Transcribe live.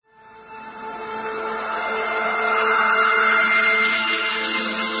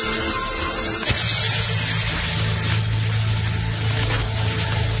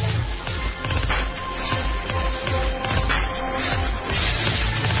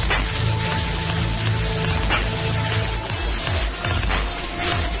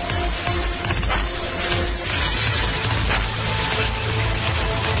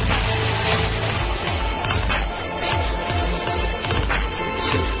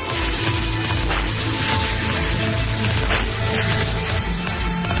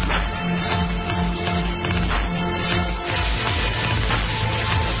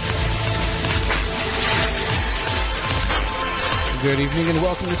evening, and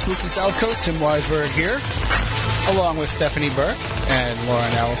welcome to Spooky South Coast. Tim Weisberg here, along with Stephanie Burke and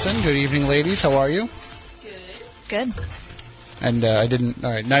Lauren Allison. Good evening, ladies. How are you? Good. And I didn't.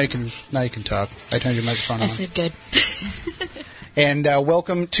 All right, now you can talk. I turned your microphone on. I said good. And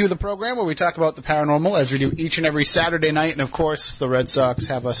welcome to the program where we talk about the paranormal, as we do each and every Saturday night. And of course, the Red Sox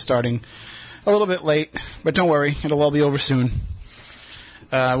have us starting a little bit late, but don't worry, it'll all be over soon.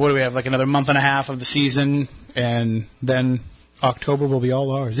 What do we have? Like another month and a half of the season, and then October will be all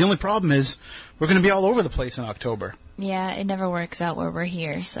ours. The only problem is we're going to be all over the place in October. Yeah, it never works out where we're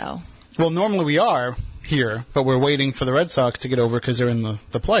here, so. Well, normally we are here, but we're waiting for the Red Sox to get over because they're in the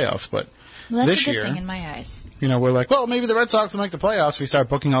playoffs. But well, that's this a good year, thing in my eyes. You know, we're like, well, maybe the Red Sox will make the playoffs. We start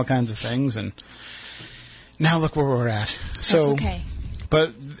booking all kinds of things, and now look where we're at. So, that's okay.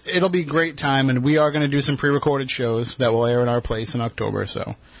 But it'll be a great time, and we are going to do some pre-recorded shows that will air at our place in October,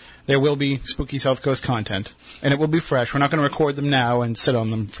 so there will be Spooky South Coast content, and it will be fresh. We're not going to record them now and sit on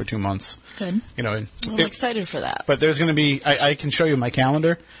them for 2 months. Good. You know, I'm excited for that. But there's going to be, I can show you my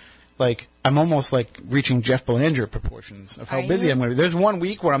calendar. Like, I'm almost like reaching Jeff Belanger proportions of how busy I'm going to be. There's 1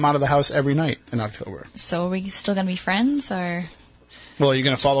 week where I'm out of the house every night in October. So are we still going to be friends, or? Well, are you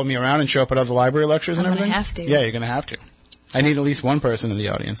going to follow me around and show up at other library lectures and everything? I'm going to have to. Yeah, you're going to have to. I need at least one person in the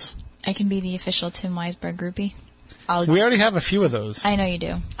audience. I can be the official Tim Weisberg groupie. We already have a few of those. I know you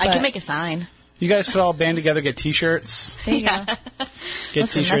do. I can make a sign. You guys could all band together, get T-shirts. There you go. Get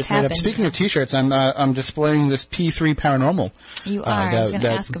T-shirts made up. Speaking of T-shirts, I'm displaying this P3 Paranormal. You are. I was going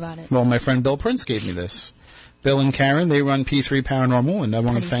to ask about it. Well, my friend Bill Prince gave me this. Bill and Karen, they run P3 Paranormal, and I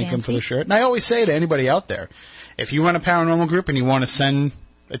want to thank them for the shirt. And I always say to anybody out there, if you run a paranormal group and you want to send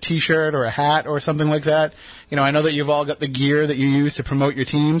a T-shirt or a hat or something like that, you know, I know that you've all got the gear that you use to promote your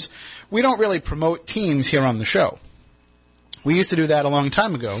teams. We don't really promote teams here on the show. We used to do that a long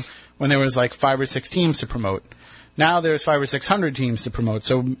time ago when there was like 5 or 6 teams to promote. Now there's 500 or 600 teams to promote.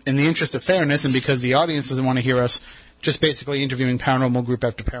 So in the interest of fairness, and because the audience doesn't want to hear us just basically interviewing paranormal group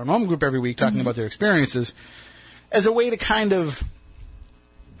after paranormal group every week, talking about their experiences, as a way to kind of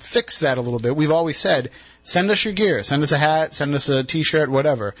fix that a little bit, we've always said, send us your gear, send us a hat, send us a T-shirt,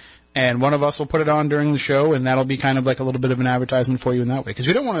 whatever, and one of us will put it on during the show, and that'll be kind of like a little bit of an advertisement for you in that way. Because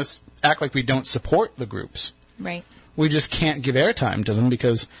we don't want to act like we don't support the groups. Right. We just can't give airtime to them,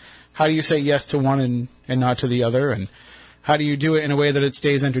 because how do you say yes to one and not to the other, and how do you do it in a way that it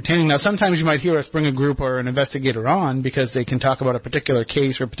stays entertaining? Now, sometimes you might hear us bring a group or an investigator on because they can talk about a particular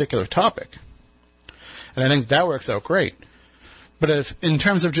case or a particular topic. And I think that works out great. But if, in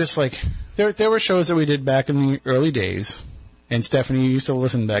terms of just like, there were shows that we did back in the early days, and Stephanie, you used to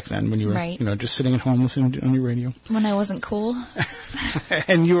listen back then when you were, you know, just sitting at home listening on your radio. When I wasn't cool.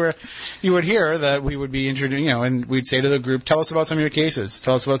 And you would hear that we would be introducing, you know, and we'd say to the group, tell us about some of your cases,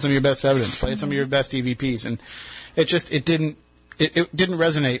 tell us about some of your best evidence, play some of your best EVPs, and it didn't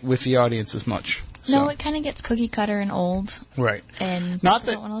resonate with the audience as much. So. No, it kind of gets cookie cutter and old. Right. And people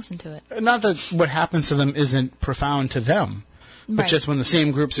don't want to listen to it. Not that what happens to them isn't profound to them. But right. just when the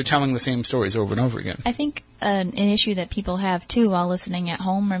same groups are telling the same stories over and over again. I think an issue that people have, too, while listening at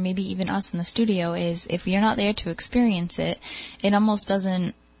home, or maybe even us in the studio, is if you're not there to experience it, it almost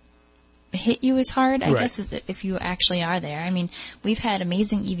doesn't hit you as hard, I guess, as if you actually are there. I mean, we've had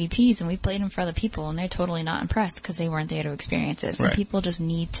amazing EVPs, and we've played them for other people, and they're totally not impressed because they weren't there to experience it. So people just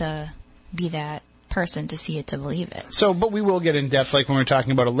need to be that person to see it to believe it. So, but we will get in depth, like when we're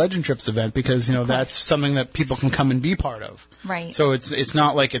talking about a Legend Trips event, because you know that's something that people can come and be part of. Right. So it's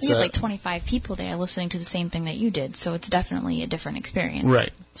not like it's we have like 25 people there listening to the same thing that you did, so it's definitely a different experience. Right.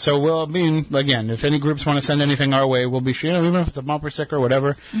 So we'll again, if any groups want to send anything our way, we'll be sure, even if it's a bumper sticker or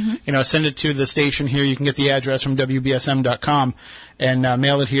whatever, you know, send it to the station here. You can get the address from WBSM.com and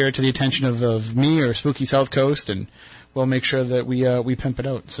mail it here to the attention of me or Spooky South Coast, and we'll make sure that we pimp it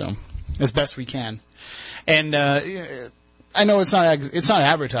out. So as best we can. And I know it's not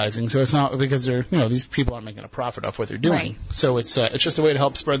advertising, so it's not because these people aren't making a profit off what they're doing. Right. So it's just a way to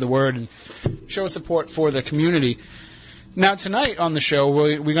help spread the word and show support for the community. Now tonight on the show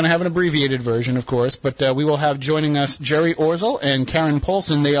we're going to have an abbreviated version, of course, but we will have joining us Jerry Orzel and Karen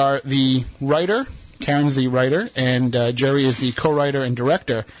Polson. They are the writer. Karen's the writer, and Jerry is the co-writer and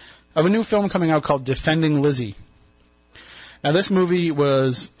director of a new film coming out called Defending Lizzie. Now, this movie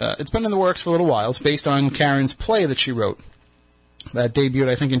it's been in the works for a little while. It's based on Karen's play that she wrote. That debuted,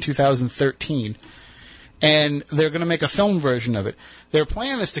 I think, in 2013. And they're going to make a film version of it. Their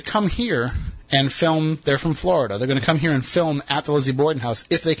plan is to come here and film. They're from Florida. They're going to come here and film at the Lizzie Borden House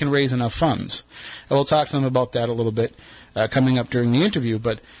if they can raise enough funds. And we'll talk to them about that a little bit coming up during the interview.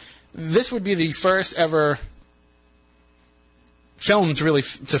 But this would be the first ever films really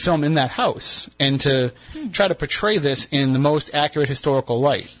to film in that house and to try to portray this in the most accurate historical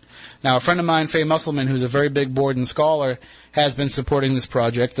light. Now, a friend of mine, Faye Musselman, who's a very big Borden scholar, has been supporting this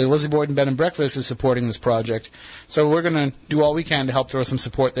project. The Lizzie Borden Bed and Breakfast is supporting this project. So we're going to do all we can to help throw some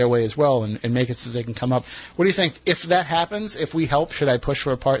support their way as well and make it so they can come up. What do you think? If that happens, if we help, should I push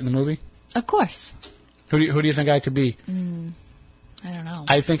for a part in the movie? Of course. Who do you think I could be? I don't know.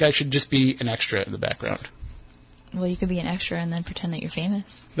 I think I should just be an extra in the background. Well, you could be an extra and then pretend that you're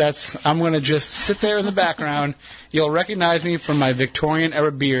famous. I'm going to just sit there in the background. You'll recognize me from my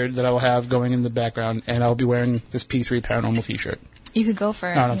Victorian-era beard that I will have going in the background, and I'll be wearing this P3 Paranormal t-shirt. You could go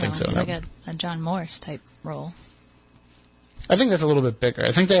for no, I don't think so, like a John Morris type role. I think that's a little bit bigger.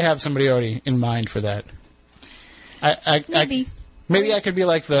 I think they have somebody already in mind for that. Maybe I could be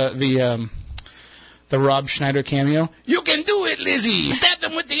like the Rob Schneider cameo. You can do it, Lizzie! Stab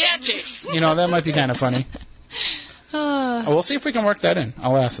them with the hatchet! That might be kind of funny. We'll see if we can work that in.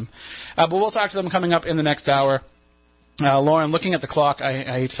 I'll ask them. But we'll talk to them coming up in the next hour. Lauren, looking at the clock, I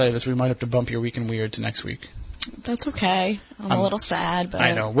hate to tell you this, we might have to bump your Week in Weird to next week. That's okay. I'm a little sad, but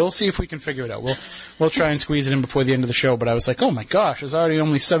I know. We'll see if we can figure it out. We'll try and squeeze it in before the end of the show, but I was like, oh my gosh, there's already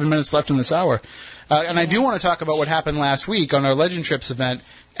only 7 minutes left in this hour. And I do want to talk about what happened last week on our Legend Trips event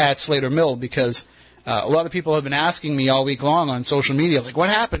at Slater Mill, because a lot of people have been asking me all week long on social media, like, what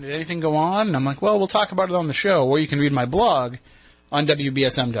happened? Did anything go on? And I'm like, well, we'll talk about it on the show, or you can read my blog on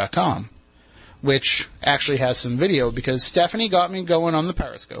WBSM.com, which actually has some video, because Stephanie got me going on the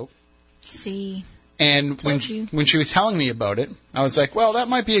Periscope. See. And when she was telling me about it, I was like, well, that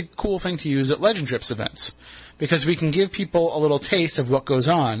might be a cool thing to use at Legend Trips events, because we can give people a little taste of what goes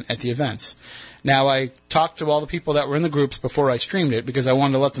on at the events. Now, I talked to all the people that were in the groups before I streamed it, because I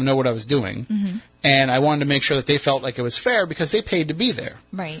wanted to let them know what I was doing. Mm-hmm. And I wanted to make sure that they felt like it was fair, because they paid to be there.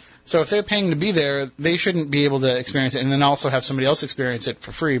 Right. So if they're paying to be there, they shouldn't be able to experience it and then also have somebody else experience it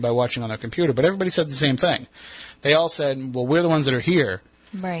for free by watching on their computer. But everybody said the same thing. They all said, well, we're the ones that are here.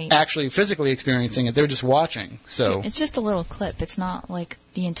 Right. Actually physically experiencing it. They're just watching. So it's just a little clip. It's not like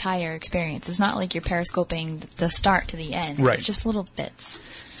the entire experience. It's not like you're periscoping the start to the end. Right. It's just little bits.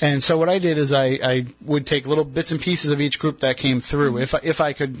 And so what I did is I would take little bits and pieces of each group that came through, if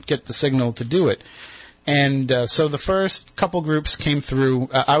I could get the signal to do it. And so the first couple groups came through.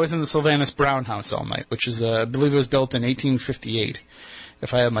 I was in the Sylvanus Brown house all night, which is, I believe it was built in 1858,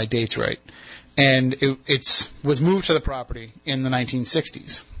 if I have my dates right. And it was moved to the property in the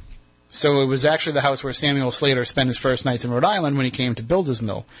 1960s. So it was actually the house where Samuel Slater spent his first nights in Rhode Island when he came to build his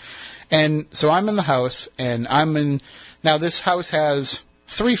mill. And so I'm in the house, and now this house has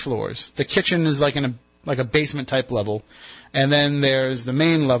 3 floors. The kitchen is like a basement type level. And then there's the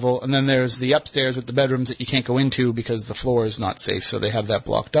main level, and then there's the upstairs with the bedrooms that you can't go into because the floor is not safe, so they have that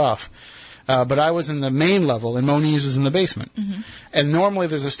blocked off. But I was in the main level, and Moniz was in the basement. Mm-hmm. And normally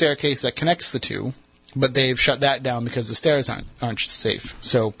there's a staircase that connects the two, but they've shut that down because the stairs aren't safe.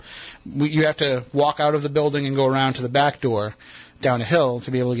 So you have to walk out of the building and go around to the back door down a hill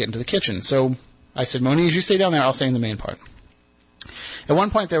to be able to get into the kitchen. So I said, Moniz, you stay down there, I'll stay in the main part. At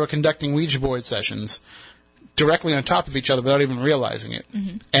one point they were conducting Ouija board sessions directly on top of each other without even realizing it.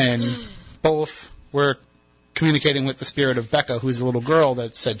 Mm-hmm. And both were communicating with the spirit of Becca, who's a little girl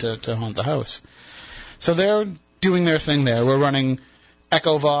that's said to haunt the house. So they're doing their thing there. We're running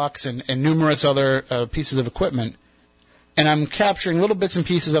EchoVox and numerous other pieces of equipment. And I'm capturing little bits and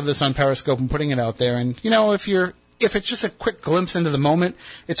pieces of this on Periscope and putting it out there. And, if it's just a quick glimpse into the moment,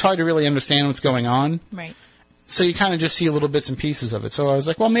 it's hard to really understand what's going on. Right. So you kind of just see little bits and pieces of it. So I was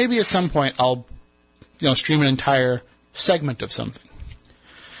like, well, maybe at some point I'll stream an entire segment of something.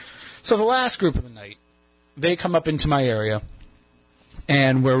 So the last group of the night, they come up into my area,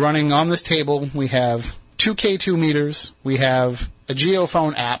 and we're running on this table. We have 2 K2 meters. We have a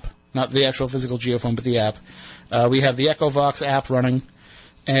geophone app, not the actual physical geophone, but the app. We have the EchoVox app running,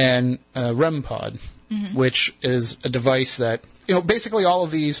 and REM Pod, which is a device that, basically all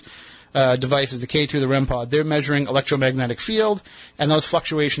of these devices, the K2, the REM Pod, they're measuring electromagnetic field, and those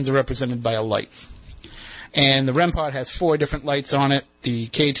fluctuations are represented by a light. And the REM Pod has 4 different lights on it. The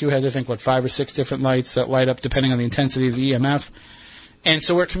K2 has, I think, 5 or 6 different lights that light up depending on the intensity of the EMF. And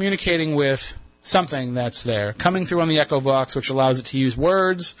so we're communicating with something that's there, coming through on the EchoVox, which allows it to use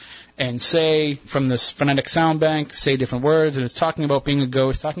words and say, from this phonetic sound bank, say different words, and it's talking about being a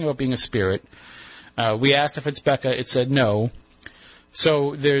ghost, talking about being a spirit. We asked if it's Becca. It said no.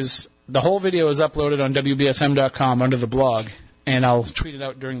 So the whole video is uploaded on WBSM.com under the blog, and I'll tweet it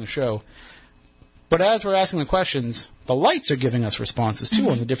out during the show. But as we're asking the questions, the lights are giving us responses, too,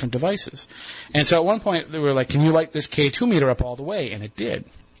 on the different devices. And so at one point, they were like, can you light this K2 meter up all the way? And it did.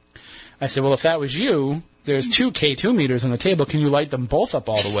 I said, well, if that was you, there's 2 K2 meters on the table. Can you light them both up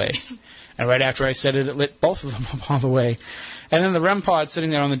all the way? And right after I said it, it lit both of them up all the way. And then the REM pod's sitting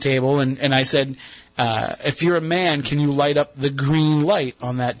there on the table, and I said, if you're a man, can you light up the green light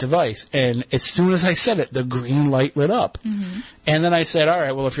on that device? And as soon as I said it, the green light lit up. Mm-hmm. And then I said, all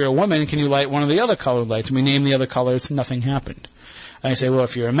right, well, if you're a woman, can you light one of the other colored lights? And we named the other colors. Nothing happened. And I say, well,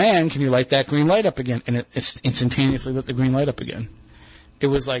 if you're a man, can you light that green light up again? And it instantaneously lit the green light up again. It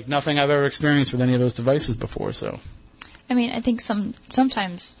was like nothing I've ever experienced with any of those devices before. So, I mean, I think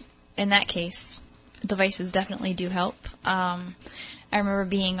sometimes in that case, devices definitely do help. I remember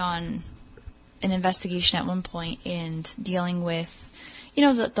being on an investigation at one point and dealing with,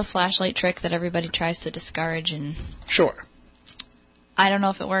 the flashlight trick that everybody tries to discourage. And sure. I don't know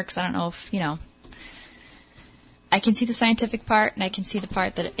if it works. I don't know if, I can see the scientific part and I can see the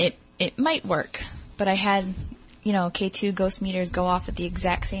part that it might work. But I had, K2 ghost meters go off at the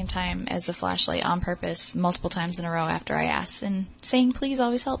exact same time as the flashlight on purpose multiple times in a row after I asked. And saying please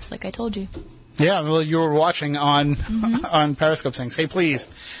always helps, like I told you. Yeah, well, you were watching on on Periscope saying, say please.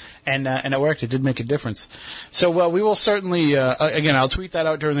 And it worked. It did make a difference. So, well, we will certainly, again, I'll tweet that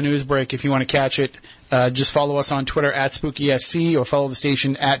out during the news break if you want to catch it. Just follow us on Twitter at SpookySC or follow the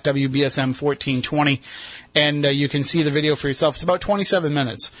station at WBSM1420. And you can see the video for yourself. It's about 27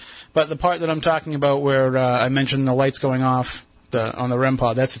 minutes. But the part that I'm talking about where I mentioned the lights going off on the REM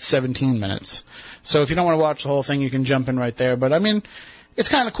pod, that's at 17 minutes. So if you don't want to watch the whole thing, you can jump in right there. But, I mean, it's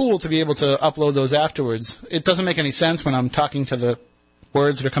kind of cool to be able to upload those afterwards. It doesn't make any sense when I'm talking to the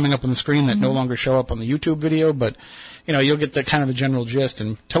words that are coming up on the screen that no longer show up on the YouTube video, but, you'll get the kind of the general gist.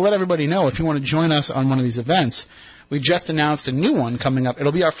 And to let everybody know, if you want to join us on one of these events, we just announced a new one coming up.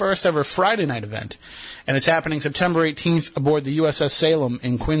 It'll be our first ever Friday night event, and it's happening September 18th aboard the USS Salem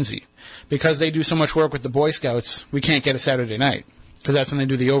in Quincy. Because they do so much work with the Boy Scouts, we can't get a Saturday night, because that's when they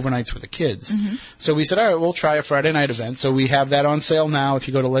do the overnights with the kids. Mm-hmm. So we said, all right, we'll try a Friday night event. So we have that on sale now if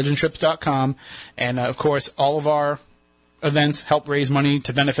you go to legendtrips.com, and, of course, all of our events help raise money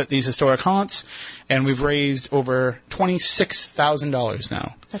to benefit these historic haunts, and we've raised over $26,000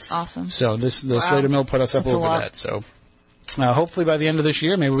 now. That's awesome. So the Slater Mill put us up over that. So hopefully by the end of this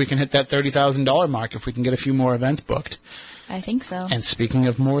year, maybe we can hit that $30,000 mark if we can get a few more events booked. I think so. And speaking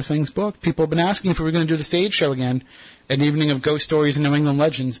of more things booked, people have been asking if we were going to do the stage show again, an evening of ghost stories and New England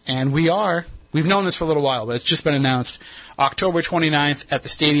legends, and we are. We've known this for a little while, but it's just been announced. October 29th at the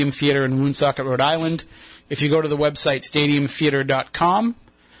Stadium Theater in Woonsocket, Rhode Island. If you go to the website stadiumtheater.com,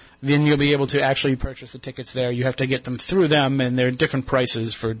 then you'll be able to actually purchase the tickets there. You have to get them through them, and they're different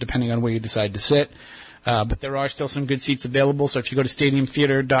prices for depending on where you decide to sit. But there are still some good seats available, so if you go to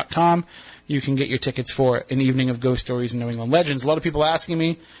stadiumtheater.com, you can get your tickets for an evening of ghost stories and New England legends. A lot of people asking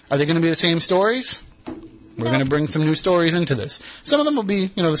me, are they going to be the same stories? We're going to bring some new stories into this. Some of them will be,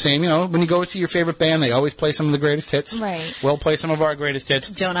 the same. When you go see your favorite band, they always play some of the greatest hits. Right. We'll play some of our greatest hits.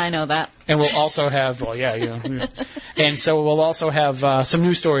 Don't I know that? And we'll also have, and so we'll also have some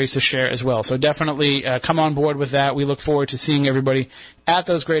new stories to share as well. So definitely come on board with that. We look forward to seeing everybody at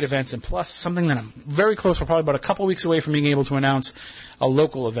those great events. And plus, something that I'm very close, we're probably about a couple weeks away from being able to announce a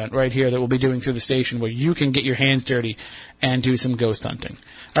local event right here that we'll be doing through the station where you can get your hands dirty and do some ghost hunting.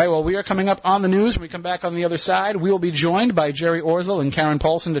 All right, well, we are coming up on the news. When we come back on the other side, we will be joined by Jerry Orzel and Karen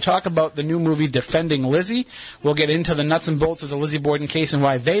Paulson to talk about the new movie Defending Lizzie. We'll get into the nuts and bolts of the Lizzie Borden case and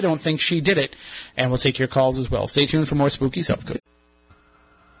why they don't think she did it, and we'll take your calls as well. Stay tuned for more Spooky South Coast.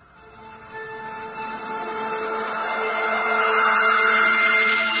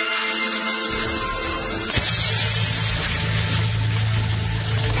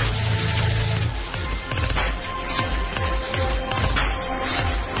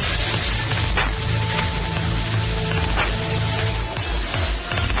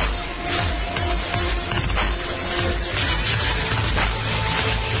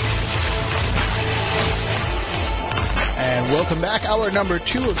 Welcome back. Hour number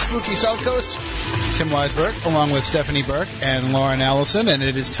 2 of Spooky South Coast. Tim Weisberg, along with Stephanie Burke and Lauren Allison, and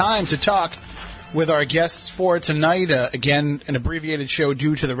it is time to talk with our guests for tonight. Again, an abbreviated show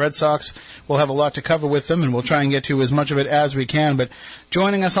due to the Red Sox. We'll have a lot to cover with them, and we'll try and get to as much of it as we can. But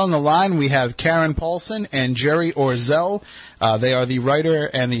joining us on the line, we have Karen Paulson and Jerry Orzel. They are the writer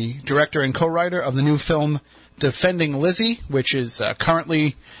and the director and co-writer of the new film Defending Lizzie, which is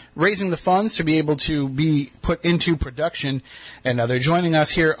currently raising the funds to be able to be put into production. And they're joining us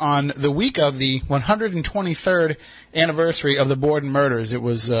here on the week of the 123rd anniversary of the Borden murders. It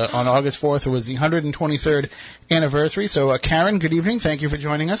was on August 4th. It was the 123rd anniversary. So, Karen, good evening. Thank you for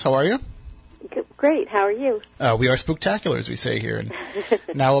joining us. How are you? Great. How are you? We are spooktacular, as we say here. And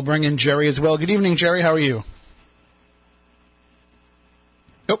now we'll bring in Jerry as well. Good evening, Jerry. How are you?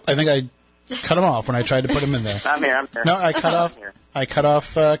 Oh, I think I cut him off when I tried to put him in there. I'm here. No, I cut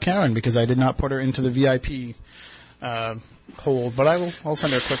off Karen because I did not put her into the VIP hold. But I'll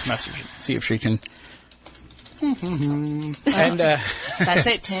send her a quick message and see if she can. And that's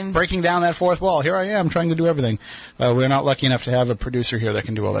it, Tim. Breaking down that fourth wall. Here I am trying to do everything. We're not lucky enough to have a producer here that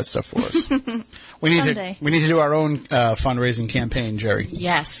can do all that stuff for us. We need to do our own fundraising campaign, Jerry.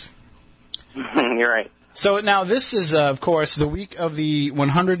 Yes. You're right. So now this is, of course, the week of the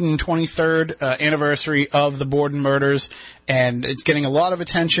 123rd anniversary of the Borden murders, and it's getting a lot of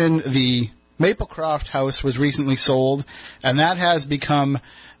attention. The Maplecroft house was recently sold, and that has become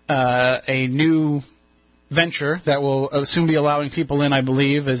a new venture that will soon be allowing people in, I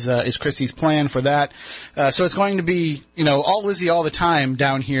believe, is Christie's plan for that. So it's going to be, all Lizzie all the time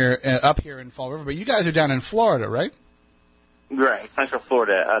down here, up here in Fall River. But you guys are down in Florida, right? Right, Central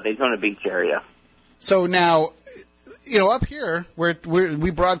Florida, Daytona Beach area. So now, up here,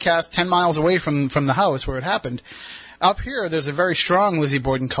 we broadcast 10 miles away from the house where it happened. Up here, there's a very strong Lizzie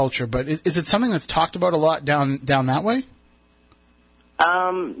Borden culture, but is it something that's talked about a lot down that way?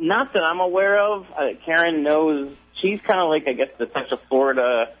 Not that I'm aware of. Karen knows. She's kind of like, I guess, the Central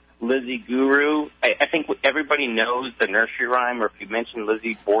Florida Lizzie guru. I think everybody knows the nursery rhyme, or if you mention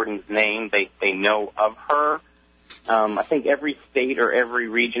Lizzie Borden's name, they know of her. I think every state or every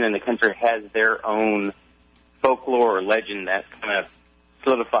region in the country has their own folklore or legend that kind of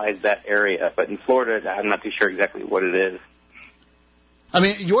solidifies that area. But in Florida, I'm not too sure exactly what it is. I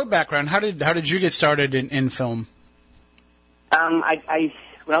mean, your background, how did you get started in film? When I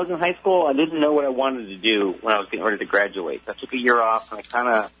was in high school, I didn't know what I wanted to do when I was getting ready to graduate. So I took a year off, and I kind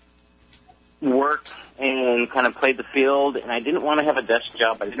of worked and kind of played the field, and I didn't want to have a desk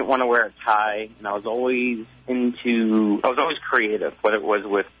job. I didn't want to wear a tie, and I was always creative, whether it was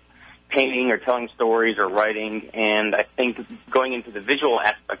with painting or telling stories or writing, and I think going into the visual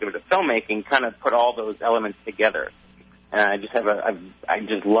aspect of it, of filmmaking, kind of put all those elements together. And I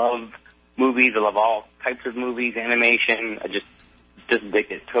just love movies. I love all types of movies, animation. I just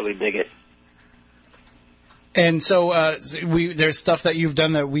dig it, totally dig it. And so, there's stuff that you've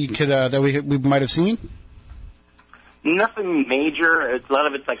done that we could we might have seen. Nothing major. A lot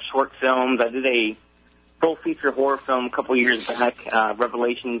of it's like short films. I did a full feature horror film a couple years back,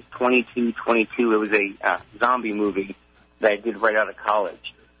 Revelations 2222. It was a zombie movie that I did right out of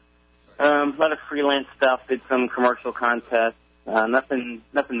college. A lot of freelance stuff. Did some commercial contests. Nothing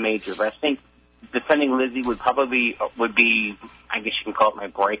major. But I think Defending Lizzie would be, I guess you can call it my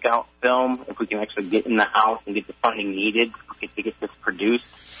breakout film, if we can actually get in the house and get the funding needed to get this produced.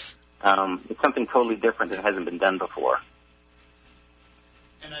 It's something totally different that hasn't been done before.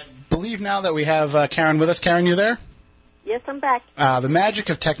 And I believe now that we have Karen with us. Karen, you there? Yes, I'm back. The magic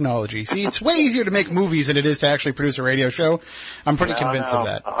of technology. See, it's way easier to make movies than it is to actually produce a radio show. I'm pretty convinced of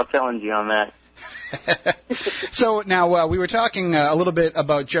that. I'll challenge you on that. So now we were talking a little bit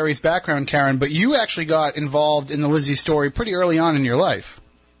about Jerry's background, Karen, but you actually got involved in the Lizzie story pretty early on in your life.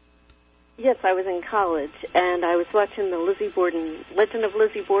 Yes, I was in college, and I was watching the Legend of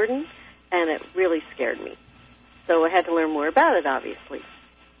Lizzie Borden, and it really scared me. So I had to learn more about it, obviously.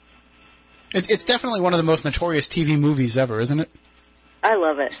 It's definitely one of the most notorious TV movies ever, isn't it? I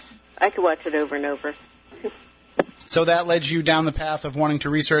love it. I could watch it over and over. So that led you down the path of wanting to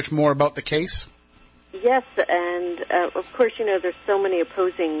research more about the case? Yes, and of course, there's so many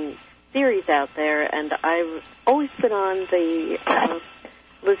opposing theories out there, and I've always been on the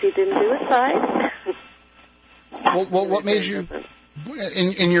Lizzie didn't do it side. Well, what made you,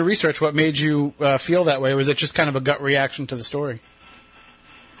 in your research, what made you feel that way? Or was it just kind of a gut reaction to the story?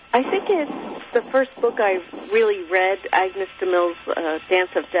 I think it's the first book I really read, Agnes DeMille's Dance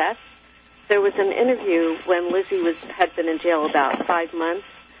of Death. There was an interview when Lizzie had been in jail about 5 months,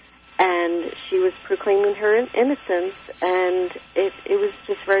 and she was proclaiming her innocence, and it was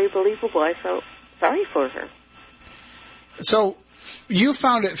just very believable. I felt sorry for her. So you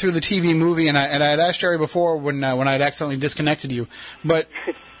found it through the TV movie, and I had asked Jerry before when I had accidentally disconnected you, but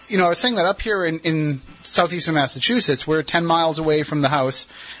I was saying that up here in southeastern Massachusetts, we're 10 miles away from the house,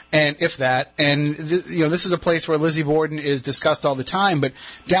 and if that, and this is a place where Lizzie Borden is discussed all the time, but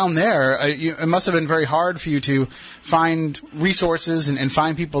down there, it must have been very hard for you to find resources and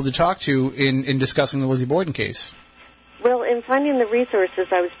find people to talk to in discussing the Lizzie Borden case. Well, in finding the resources,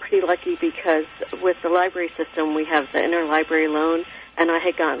 I was pretty lucky because with the library system, we have the interlibrary loan, and I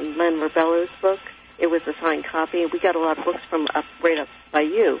had gotten Len Ribello's book. It was a signed copy, and we got a lot of books from right up by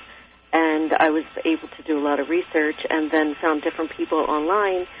you. And I was able to do a lot of research and then found different people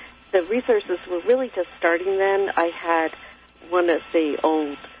online. The resources were really just starting then. I had one of the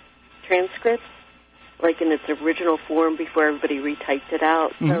old transcripts like in its original form before everybody retyped it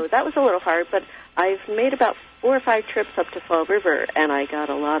out. So that was a little hard, but I've made about 4 or 5 trips up to Fall River, and I got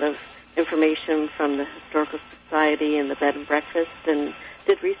a lot of information from the Historical Society and the Bed and Breakfast, and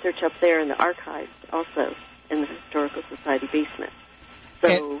did research up there in the archives also in the Historical Society basement.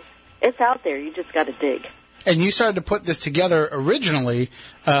 So it's out there. You just got to dig. And you started to put this together originally.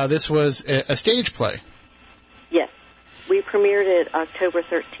 This was a stage play. Yes. We premiered it October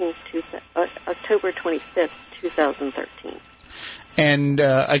 25th, 2013. And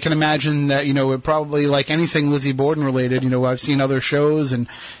I can imagine that, it probably, like anything Lizzie Borden related, I've seen other shows and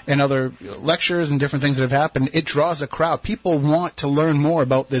other lectures and different things that have happened. It draws a crowd. People want to learn more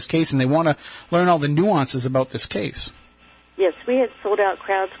about this case, and they want to learn all the nuances about this case. Yes, we had sold-out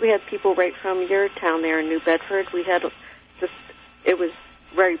crowds. We had people right from your town there in New Bedford. We had it was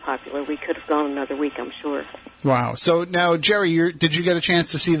very popular. We could have gone another week, I'm sure. Wow. So now, Jerry, did you get a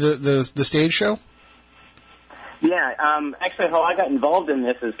chance to see the stage show? Yeah, actually how I got involved in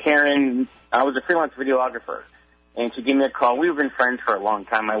this is Karen, I was a freelance videographer, and she gave me a call. We've been friends for a long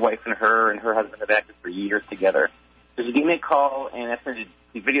time. My wife and her husband have acted for years together. So she gave me a call and asked me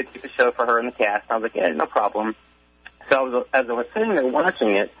to videotape a show for her and the cast. I was like, yeah, no problem. So as I was sitting there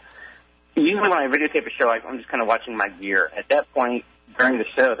watching it, usually when I videotape a show, I'm just kind of watching my gear. At that point during the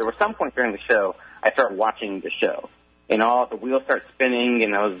show, there was some point during the show, I started watching the show. And all the wheels start spinning,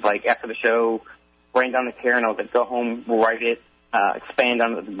 and I was like, after the show, writing down the care, and I was like, go home, write it, expand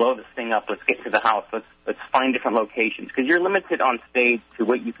on it, blow this thing up, let's get to the house, let's find different locations. Because you're limited on stage to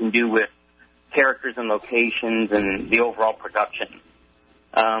what you can do with characters and locations and the overall production.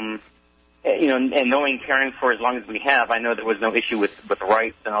 And knowing Karen for as long as we have, I know there was no issue with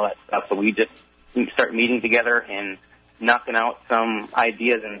rights and all that stuff, so we just start meeting together and knocking out some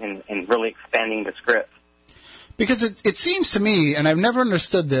ideas and really expanding the script. Because it seems to me, and I've never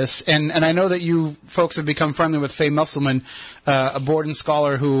understood this, and I know that you folks have become friendly with Faye Musselman, a Borden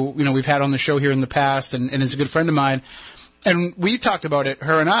scholar who we've had on the show here in the past, and is a good friend of mine, and we talked about it,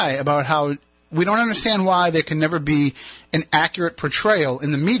 her and I, about how we don't understand why there can never be an accurate portrayal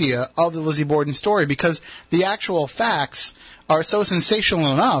in the media of the Lizzie Borden story, because the actual facts are so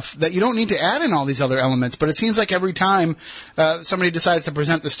sensational enough that you don't need to add in all these other elements. But it seems like every time somebody decides to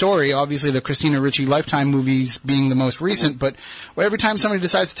present the story, obviously the Christina Ricci Lifetime movies being the most recent, but every time somebody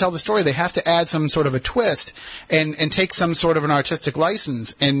decides to tell the story, they have to add some sort of a twist and take some sort of an artistic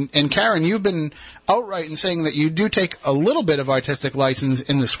license. And Karen, you've been outright in saying that you do take a little bit of artistic license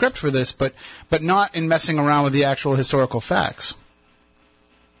in the script for this, but not in messing around with the actual historical facts.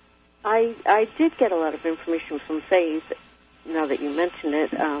 I did get a lot of information from Faye. Now that you mention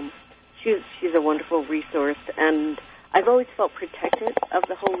it, she's a wonderful resource, and I've always felt protected of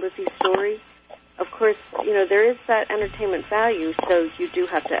the whole Lizzie story. Of course, there is that entertainment value, so you do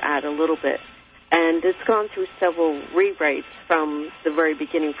have to add a little bit. And it's gone through several rewrites from the very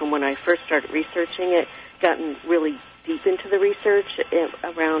beginning, from when I first started researching it, gotten really deep into the research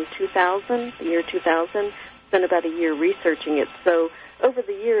around 2000, the year 2000, spent about a year researching it. So over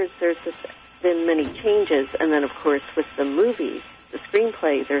the years, there's just been many changes, and then of course with the movie, the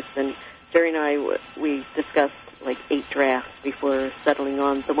screenplay, there's been, Jerry and I, we discussed like 8 drafts before settling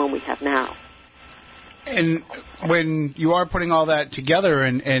on the one we have now. And when you are putting all that together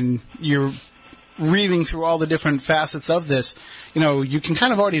and you're reading through all the different facets of this, you can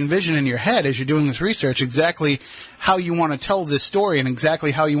kind of already envision in your head as you're doing this research exactly how you want to tell this story and exactly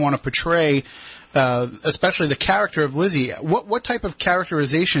how you want to portray especially the character of Lizzie. What type of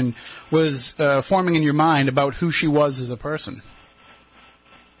characterization was forming in your mind about who she was as a person?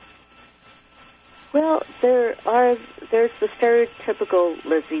 Well, there's the stereotypical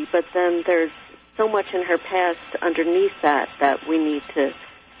Lizzie, but then there's so much in her past underneath that we need to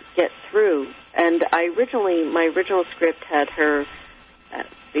get through. And my original script had her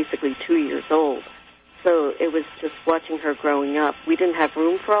basically 2 years old, so it was just watching her growing up. We didn't have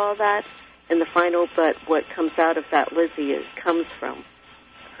room for all that in the final, but what comes out of that Lizzie comes from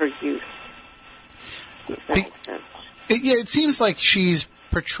her youth. If that makes sense. It seems like she's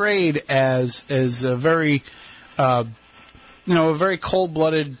portrayed as a very, a very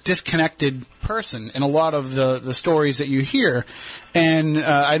cold-blooded, disconnected person in a lot of the stories that you hear. And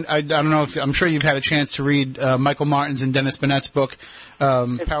I don't know if I'm sure you've had a chance to read Michael Martin's and Dennis Bennett's book,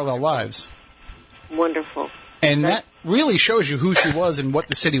 Parallel Lives. Wonderful. And that really shows you who she was and what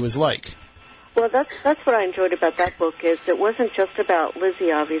the city was like. Well, that's what I enjoyed about that book, is it wasn't just about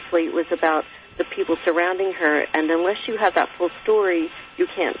Lizzie, obviously. It was about the people surrounding her, and unless you have that full story, you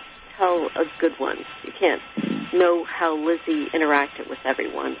can't tell a good one. You can't know how Lizzie interacted with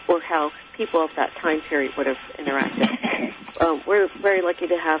everyone or how people of that time period would have interacted. We're very lucky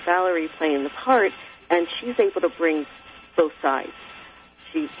to have Valerie playing the part, and she's able to bring both sides.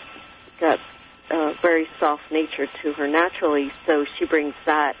 She's got a very soft nature to her naturally, so she brings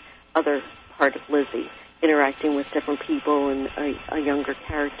that other part of Lizzie, interacting with different people and a younger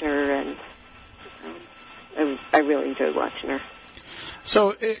character, and I really enjoy watching her.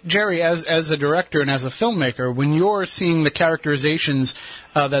 So, Jerry, as a director and as a filmmaker, when you're seeing the characterizations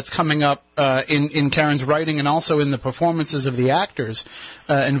that's coming up in Karen's writing and also in the performances of the actors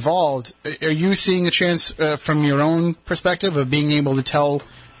involved, are you seeing a chance from your own perspective of being able to tell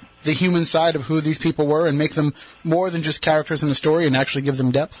the human side of who these people were and make them more than just characters in the story and actually give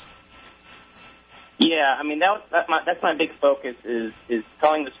them depth? Yeah, I mean, that's my big focus is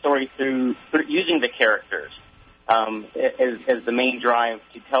telling the story through using the characters. As the main drive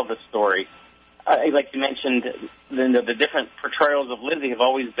to tell the story. Like you mentioned, the different portrayals of Lizzie have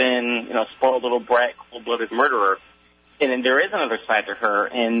always been, spoiled little brat, cold-blooded murderer. And then there is another side to her.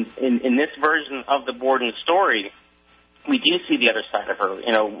 And in this version of the Borden story, we do see the other side of her.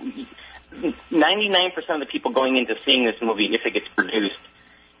 99% of the people going into seeing this movie, if it gets produced,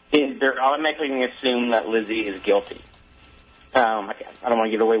 they're automatically going to assume that Lizzie is guilty. I don't want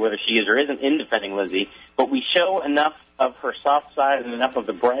to give away whether she is or isn't in defending Lizzie, but we show enough of her soft side and enough of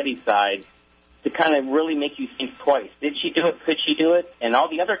the bratty side to kind of really make you think twice. Did she do it? Could she do it? And all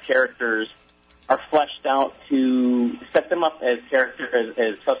the other characters are fleshed out to set them up as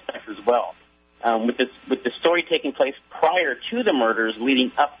as suspects as well. With the story taking place prior to the murders,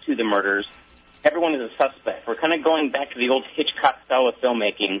 leading up to the murders, everyone is a suspect. We're kind of going back to the old Hitchcock style of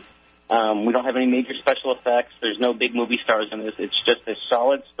filmmaking. We don't have any major special effects. There's no big movie stars in this. It's just a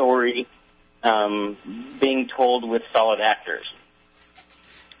solid story being told with solid actors.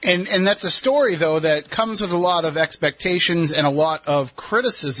 And that's a story, though, that comes with a lot of expectations and a lot of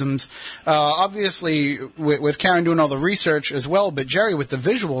criticisms. Obviously, with Karen doing all the research as well, but Jerry, with the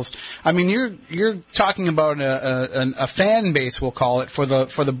visuals, I mean, you're talking about a fan base, we'll call it, for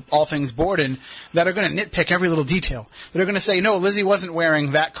the all things Borden, that are going to nitpick every little detail. That are going to say, no, Lizzie wasn't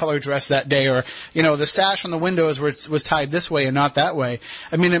wearing that color dress that day, or the sash on the windows was tied this way and not that way.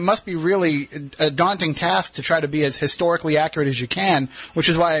 I mean, it must be really a daunting task to try to be as historically accurate as you can, which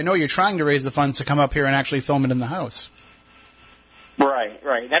is why I know you're trying to raise the funds to come up here and actually film it in the house.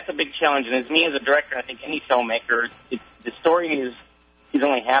 Right. That's a big challenge. And as me as a director, I think any filmmaker, the story is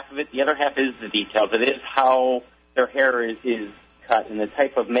only half of it. The other half is the details. It is how their hair is cut and the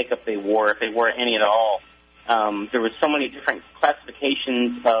type of makeup they wore, if they wore any at all. There was so many different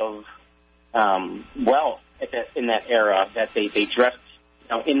classifications of wealth in that era that they dressed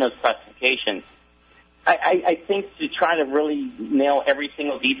in those classifications. I think to try to really nail every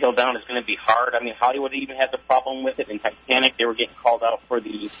single detail down is going to be hard. I mean, Hollywood even had the problem with it. In Titanic, they were getting called out for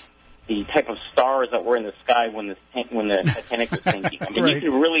the type of stars that were in the sky when the Titanic was sinking. I mean, right. You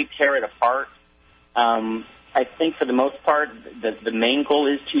can really tear it apart. I think for the most part, the main goal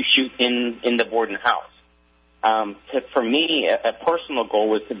is to shoot in the Borden house. For me, a personal goal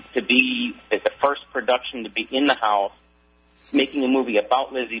was to be the first production to be in the house. Making a movie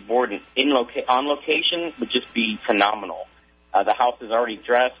about Lizzie Borden on location would just be phenomenal. The house is already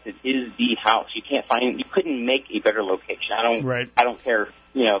dressed. It is the house. You couldn't make a better location. I don't care,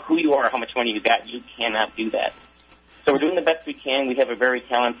 who you are, how much money you got. You cannot do that. So we're doing the best we can. We have a very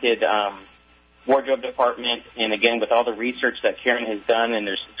talented wardrobe department, and again, with all the research that Karen has done, and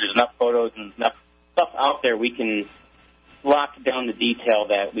there's enough photos and enough stuff out there, we can lock down the detail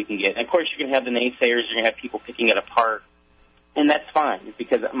that we can get. And of course, you're going to have the naysayers. You're going to have people picking it apart. And that's fine,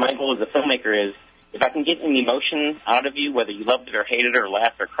 because my goal as a filmmaker is, if I can get an emotion out of you, whether you loved it or hated it or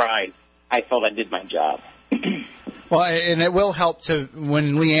laughed or cried, I felt I did my job. Well, and it will help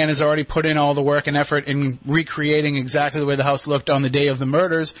when Leanne has already put in all the work and effort in recreating exactly the way the house looked on the day of the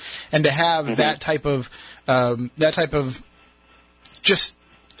murders, and to have that type of just.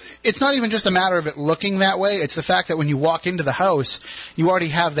 It's not even just a matter of it looking that way. It's the fact that when you walk into the house, you already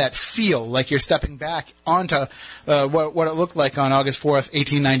have that feel like you're stepping back onto what it looked like on August 4th,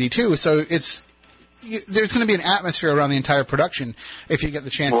 1892. So there's going to be an atmosphere around the entire production if you get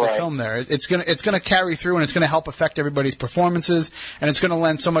the chance to film there. It's going to carry through, and it's going to help affect everybody's performances, and it's going to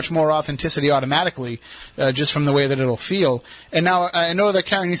lend so much more authenticity automatically just from the way that it'll feel. And now I know that,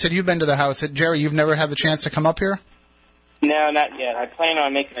 Karen, you said you've been to the house. Jerry, you've never had the chance to come up here? No, not yet. I plan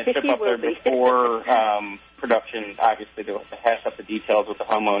on making a trip up there before production, obviously, to hash up the details with the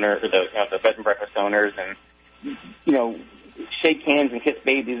homeowner or the bed and breakfast owners, and shake hands and kiss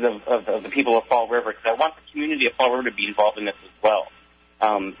babies of the people of Fall River, because I want the community of Fall River to be involved in this as well.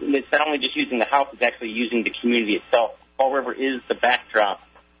 It's not only just using the house; it's actually using the community itself. Fall River is the backdrop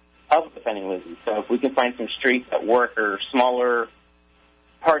of Defending Lizzie. So if we can find some streets that work or smaller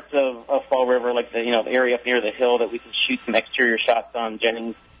parts of Fall River, like the area up near the hill that we can shoot some exterior shots on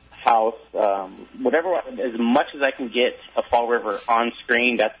Jennings' house. Whatever, as much as I can get of Fall River on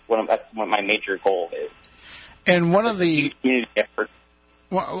screen, that's what my major goal is. And one of the effort.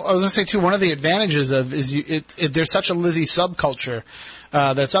 Well, I was going to say, too, one of the advantages of is there's such a Lizzie subculture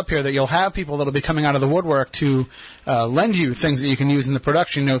that's up here that you'll have people that will be coming out of the woodwork to lend you things that you can use in the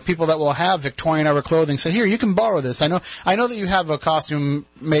production. You know, people that will have Victorian-era clothing say, here, you can borrow this. I know that you have a costume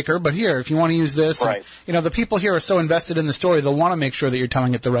maker, but here, if you want to use this. Right. And, you know, the people here are so invested in the story, they'll want to make sure that you're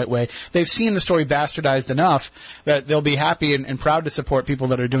telling it the right way. They've seen the story bastardized enough that they'll be happy and proud to support people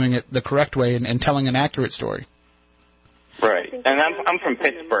that are doing it the correct way and telling an accurate story. Right, and I'm from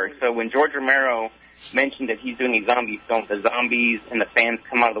Pittsburgh, so when George Romero mentioned that he's doing a zombie film, the zombies and the fans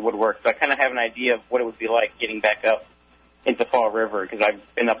come out of the woodwork, so I kind of have an idea of what it would be like getting back up into Fall River, because I've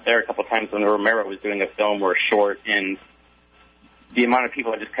been up there a couple of times when Romero was doing a film or a short, and the amount of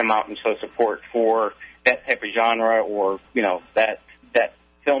people that just come out and show support for that type of genre or, you know, that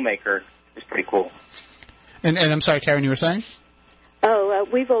filmmaker is pretty cool. And I'm sorry, Karen, you were saying?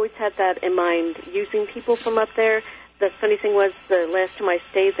 We've always had that in mind, using people from up there. The funny thing was, the last time I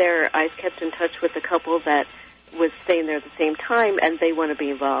stayed there, I kept in touch with a couple that was staying there at the same time, and they want to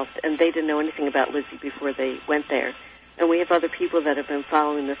be involved, and they didn't know anything about Lizzie before they went there. And we have other people that have been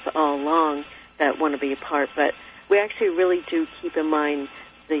following this all along that want to be a part, but we actually really do keep in mind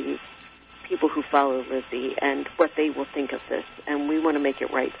the people who follow Lizzie and what they will think of this, and we want to make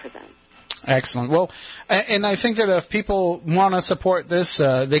it right for them. Excellent. Well, and I think that if people want to support this,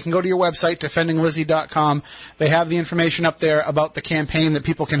 they can go to your website, defendinglizzie.com. They have the information up there about the campaign that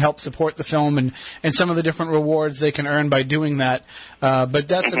people can help support the film and some of the different rewards they can earn by doing that.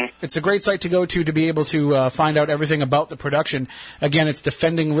 But it's a great site to go to be able to find out everything about the production. Again, it's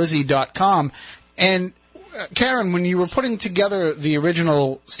defendinglizzie.com. And Karen, when you were putting together the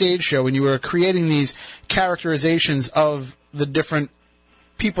original stage show, when you were creating these characterizations of the different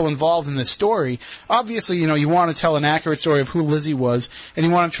people involved in this story, obviously, you know, you want to tell an accurate story of who Lizzie was, and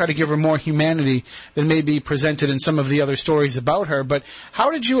you want to try to give her more humanity than may be presented in some of the other stories about her. But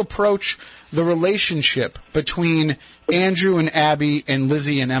how did you approach the relationship between Andrew and Abby and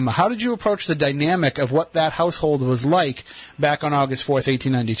Lizzie and Emma? How did you approach the dynamic of what that household was like back on August 4th,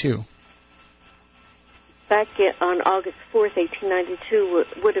 1892? Back on August 4th, 1892,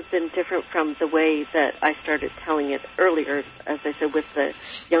 would have been different from the way that I started telling it earlier, as I said, with the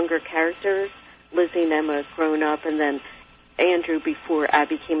younger characters, Lizzie and Emma grown up, and then Andrew before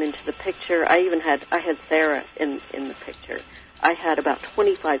Abby came into the picture. I had Sarah in the picture. I had about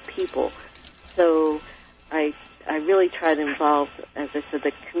 25 people, so I really tried to involve, as I said,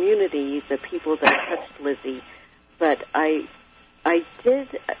 the community, the people that touched Lizzie, but I did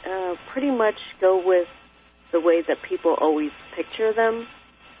pretty much go with the way that people always picture them,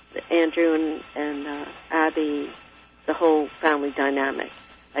 Andrew and Abby, the whole family dynamic.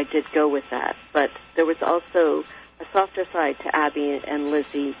 I did go with that. But there was also a softer side to Abby and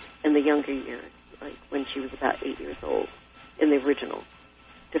Lizzie in the younger years, like when she was about 8 years old, in the original,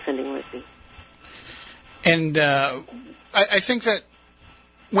 Defending Lizzie. And I think that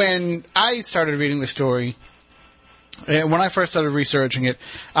when I started reading the story, when I first started researching it,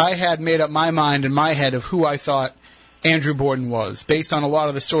 I had made up my mind in my head of who I thought Andrew Borden was, based on a lot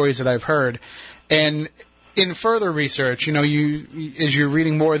of the stories that I've heard. And in further research, you know, as you're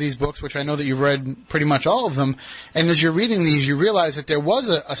reading more of these books, which I know that you've read pretty much all of them, and as you're reading these, you realize that there was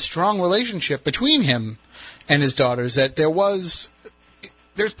a strong relationship between him and his daughters, that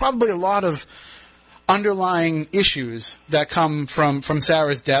there's probably a lot of underlying issues that come from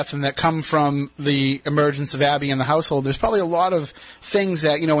Sarah's death and that come from the emergence of Abby in the household. There's probably a lot of things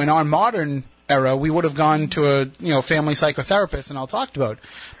that, you know, in our modern era, we would have gone to a family psychotherapist and all talked about.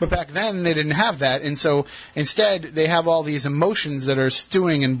 But back then, they didn't have that. And so instead, they have all these emotions that are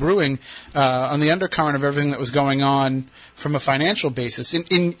stewing and brewing on the undercurrent of everything that was going on from a financial basis.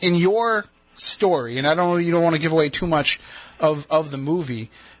 In your story, and you don't want to give away too much of the movie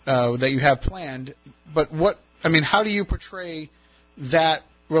that you have planned, but how do you portray that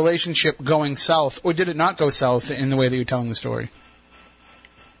relationship going south, or did it not go south in the way that you're telling the story?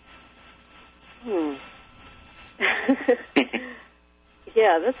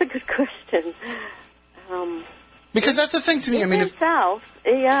 Yeah, that's a good question. Because that's the thing to me. It went south.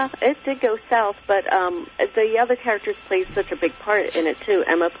 Yeah, it did go south, but the other characters play such a big part in it, too.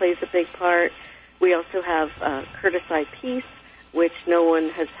 Emma plays a big part. We also have Curtis I. Peace, which no one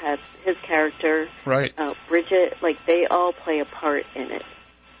has had his character. Right. Bridget, they all play a part in it.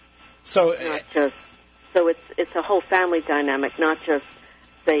 So it's a whole family dynamic, not just,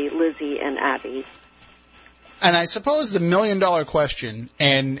 say, Lizzie and Abby. And I suppose the $1 million question,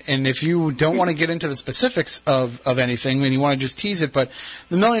 and if you don't want to get into the specifics of anything, and you want to just tease it, but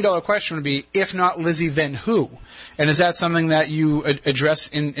the $1 million question would be, if not Lizzie, then who? And is that something that you address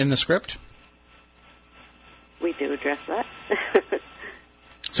in the script? We do address that.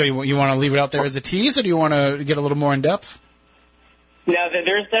 So you want to leave it out there as a tease, or do you want to get a little more in depth? No,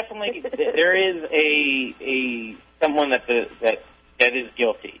 there's definitely a someone that is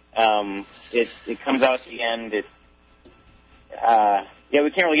guilty. It comes out at the end. We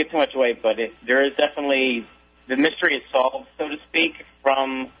can't really give too much away, but there is definitely, the mystery is solved, so to speak,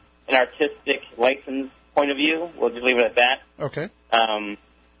 from an artistic license point of view. We'll just leave it at that. Okay.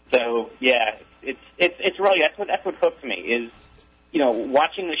 So yeah, it's really, that's what hooked me is,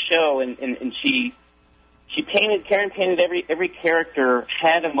 watching the show and Karen painted every character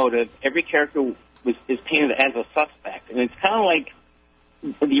had a motive. Every character is painted as a suspect, and it's kind of like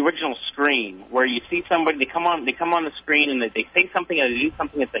the original Scream, where you see somebody, they come on the screen and they say something or they do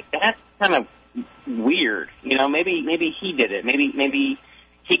something. It's like, that's kind of weird, Maybe he did it. Maybe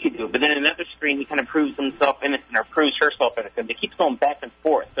he could do it. But then another screen, he kind of proves himself innocent or proves herself innocent. It keeps going back and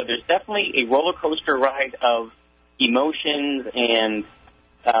forth. So there's definitely a roller coaster ride of emotions and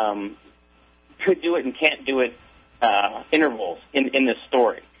could do it and can't do it intervals in this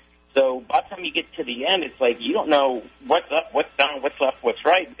story. So by the time you get to the end, it's like you don't know what's up, what's down, what's left, what's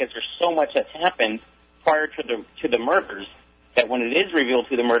right, because there's so much that's happened prior to the murders that when it is revealed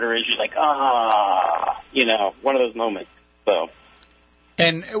who the murderer is, you're like, one of those moments. So.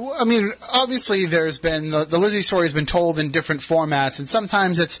 And, I mean, obviously there's been, the Lizzie story has been told in different formats, and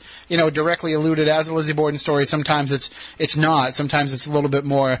sometimes it's, directly alluded as a Lizzie Borden story, sometimes it's not, sometimes it's a little bit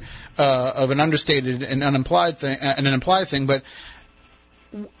more of an understated and an implied thing, but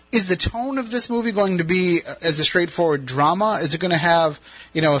is the tone of this movie going to be as a straightforward drama? Is it going to have,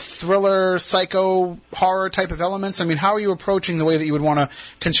 a thriller, psycho, horror type of elements? I mean, how are you approaching the way that you would want to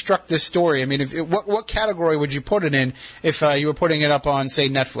construct this story? I mean, what category would you put it in if you were putting it up on, say,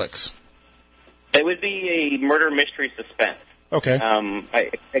 Netflix? It would be a murder mystery suspense. Okay.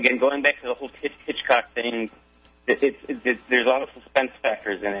 Again, going back to the whole Hitchcock thing, there's a lot of suspense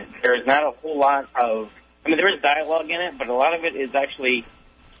factors in it. There's not a whole lot of, there is dialogue in it, but a lot of it is actually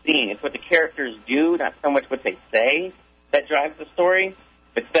seen. It's what the characters do, not so much what they say, that drives the story.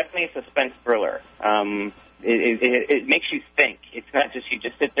 It's definitely a suspense thriller. It makes you think. It's not just you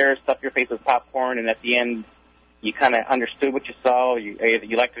just sit there, stuff your face with popcorn, and at the end you kind of understood what you saw, you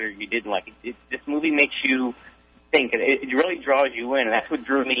liked it or you didn't like it. This movie makes you think. It really draws you in, and that's what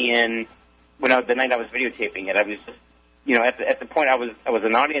drew me in the night I was videotaping it. I was just, at the point I was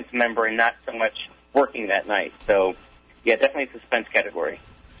an audience member and not so much working that night. So, yeah, definitely a suspense category.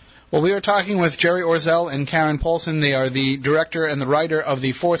 Well, we are talking with Jerry Orzel and Karen Polson. They are the director and the writer of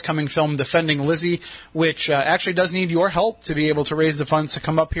the forthcoming film Defending Lizzie, which actually does need your help to be able to raise the funds to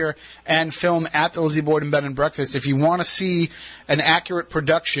come up here and film at the Lizzie Borden Bed and Breakfast. If you want to see an accurate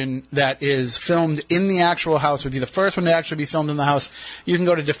production that is filmed in the actual house, would be the first one to actually be filmed in the house, you can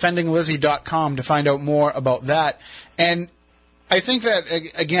go to defendinglizzie.com to find out more about that. And I think that,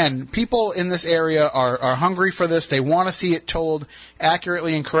 again, people in this area are hungry for this. They want to see it told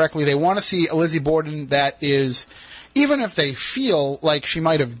accurately and correctly. They want to see a Lizzie Borden that is, even if they feel like she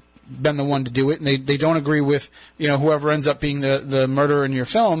might have been the one to do it, and they don't agree with, whoever ends up being the murderer in your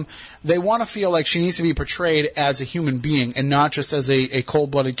film, they want to feel like she needs to be portrayed as a human being and not just as a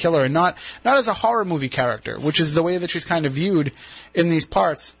cold-blooded killer and not as a horror movie character, which is the way that she's kind of viewed in these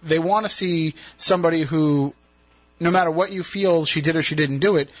parts. They want to see somebody who, no matter what you feel she did or she didn't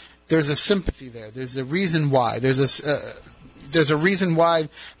do it, there's a sympathy there. There's a reason why. There's a reason why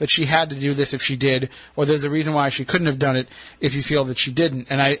that she had to do this if she did, or there's a reason why she couldn't have done it if you feel that she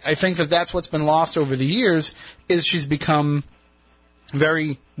didn't. And I think that that's what's been lost over the years, is she's become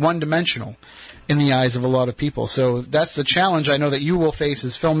very one-dimensional in the eyes of a lot of people. So that's the challenge I know that you will face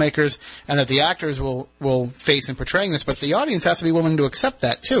as filmmakers and that the actors will face in portraying this, but the audience has to be willing to accept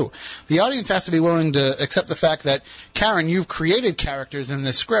that too. The audience has to be willing to accept the fact that, Karen, you've created characters in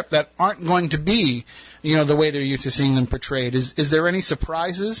this script that aren't going to be, the way they're used to seeing them portrayed. Is there any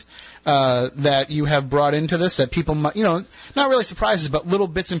surprises that you have brought into this that people might, not really surprises, but little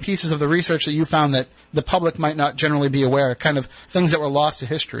bits and pieces of the research that you found that the public might not generally be aware of, kind of things that were lost to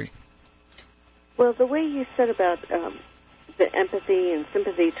history? Well, the way you said about the empathy and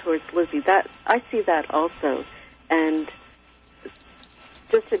sympathy towards Lizzie, that I see that also. And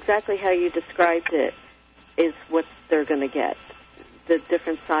just exactly how you described it is what they're going to get, the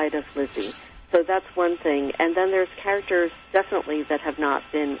different side of Lizzie. So that's one thing. And then there's characters, definitely, that have not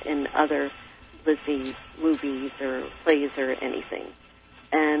been in other Lizzie movies or plays or anything.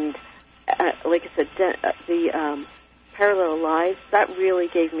 And like I said, the Parallel Lives, that really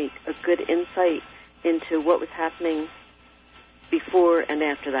gave me a good insight into what was happening before and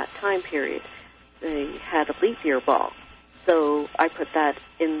after that time period. They had a leap year ball, so I put that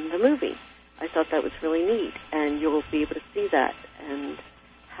in the movie. I thought that was really neat, and you'll be able to see that and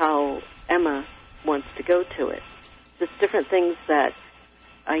how Emma wants to go to it. Just different things that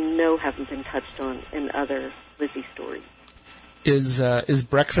I know haven't been touched on in other Lizzie stories. Is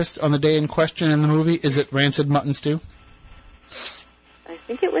breakfast on the day in question in the movie? Is it rancid mutton stew? I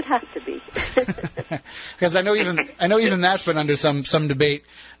think it would have to be. Because I know even that's been under some debate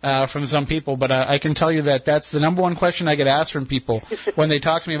from some people. But I can tell you that that's the number one question I get asked from people when they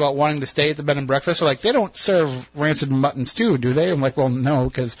talk to me about wanting to stay at the bed and breakfast. They're like, they don't serve rancid mutton stew, do they? I'm like, well, no,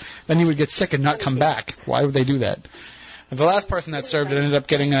 because then you would get sick and not come back. Why would they do that? And the last person that served it ended up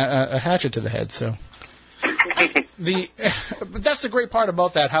getting a hatchet to the head. So. But that's the great part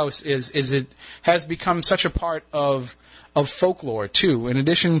about that house is it has become such a part of folklore too. In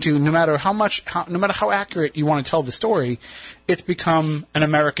addition to no matter how accurate you want to tell the story, it's become an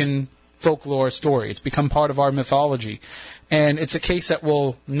American folklore story. It's become part of our mythology, and it's a case that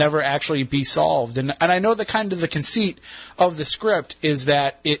will never actually be solved. And I know the kind of the conceit of the script is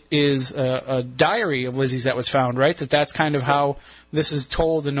that it is a diary of Lizzie's that was found, right? That's kind of how this is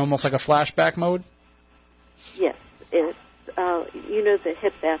told in almost like a flashback mode. Yes, it's the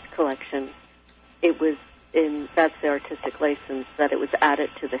Hip Bath collection. It was that's the artistic license that it was added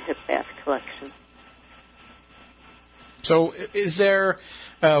to the Hip Bath collection. So, is there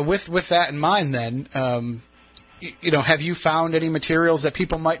with that in mind, then? Have you found any materials that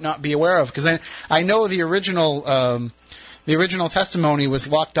people might not be aware of? Because I know the original testimony was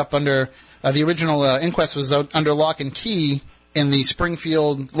locked up under the original inquest was under lock and key in the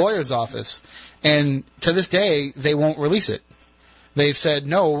Springfield lawyer's office, and to this day they won't release it. They've said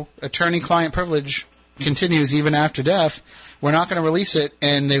no, attorney-client privilege continues even after death. We're not going to release it,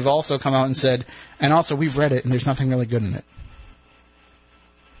 and they've also come out and said, and also we've read it, and there's nothing really good in it.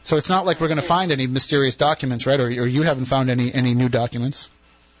 So it's not like we're going to find any mysterious documents, right? Or you haven't found any new documents?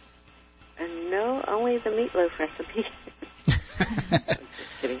 No, only the meatloaf recipe.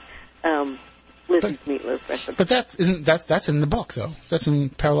 Just kidding. Lizzie's meatloaf recipe. But that's in the book, though. That's in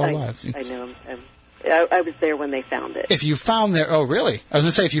Parallel Lives. I know. I was there when they found it. If you found their... Oh, really? I was going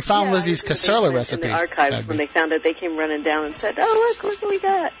to say, if you found Lizzie's Caserla recipe... In the archives, when they found it, they came running down and said, oh, look what we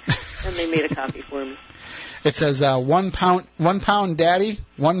got. And they made a copy for me. It says, 1 pound daddy,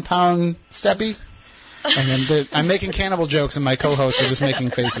 1 pound steppy. And then I'm making cannibal jokes, and my co-hosts are just making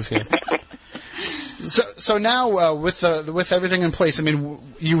faces here. So now with everything in place, I mean,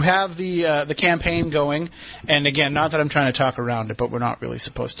 you have the campaign going, and again, not that I'm trying to talk around it, but we're not really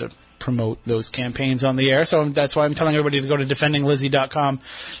supposed to promote those campaigns on the air, so that's why I'm telling everybody to go to defendinglizzie.com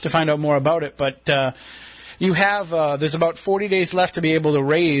to find out more about it. But you have there's about 40 days left to be able to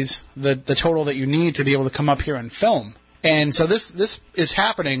raise the total that you need to be able to come up here and film. And so this is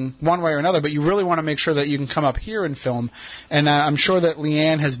happening one way or another, but you really want to make sure that you can come up here and film. And I'm sure that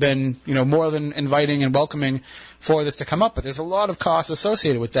Leanne has been, more than inviting and welcoming for this to come up. But there's a lot of costs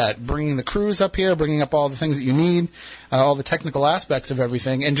associated with that. Bringing the crews up here, bringing up all the things that you need, all the technical aspects of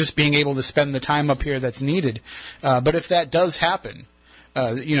everything, and just being able to spend the time up here that's needed. But if that does happen,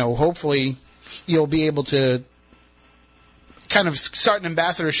 hopefully you'll be able to kind of start an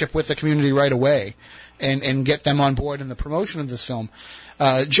ambassadorship with the community right away. And get them on board in the promotion of this film.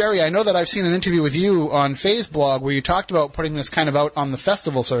 Jerry, I know that I've seen an interview with you on Faye's blog where you talked about putting this kind of out on the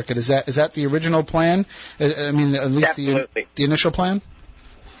festival circuit. Is that the original plan? I mean, at least the initial plan?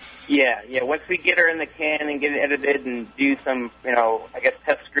 Yeah. Once we get her in the can and get it edited and do some,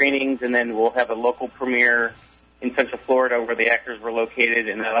 test screenings, and then we'll have a local premiere in Central Florida where the actors were located,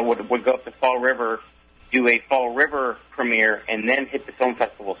 and then I would go up to Fall River, do a Fall River premiere, and then hit the film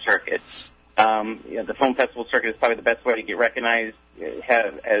festival circuit. The film festival circuit is probably the best way to get recognized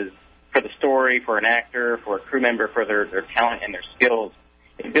as for the story, for an actor, for a crew member, for their talent and their skills.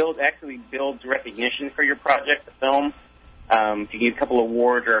 It builds recognition for your project, the film. If you get a couple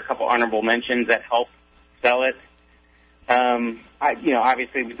awards or a couple honorable mentions, that help sell it.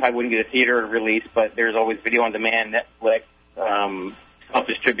 Obviously we probably wouldn't get a theater release, but there's always video on demand, Netflix,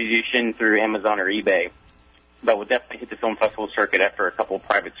 self-distribution through Amazon or eBay. But we'll definitely hit the film festival circuit after a couple of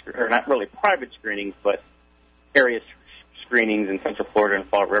not really private screenings, but area screenings in Central Florida and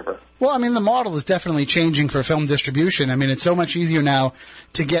Fall River. Well, I mean, the model is definitely changing for film distribution. I mean, it's so much easier now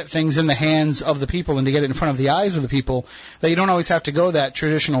to get things in the hands of the people and to get it in front of the eyes of the people that you don't always have to go that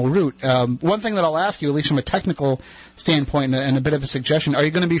traditional route. One thing that I'll ask you, at least from a technical standpoint and a bit of a suggestion, are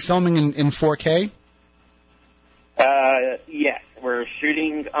you going to be filming in 4K? Yes. We're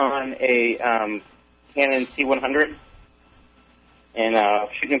shooting on a Canon C100 and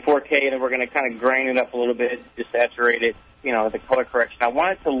shooting in 4K, and then we're going to kind of grind it up a little bit, desaturate it, the color correction. I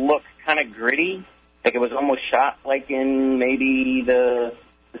want it to look kind of gritty, like it was almost shot like in maybe the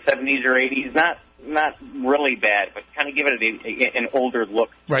 70s or 80s. Not really bad, but kind of give it an older look.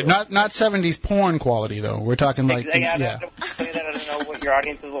 Right, not 70s porn quality, though. We're talking like... I don't know what your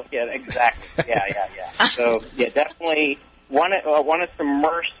audience is looking at. Exactly. Yeah. So, definitely want to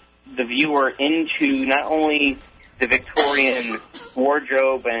submerge the viewer into not only the Victorian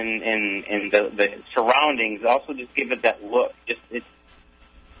wardrobe and the surroundings, also just give it that look. Just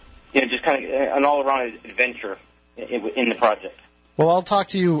kind of an all-around adventure in the project. Well, I'll talk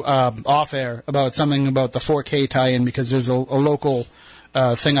to you off air about something about the 4K tie-in, because there's a local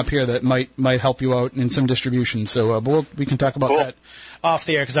thing up here that might help you out in some distribution. So we can talk about that off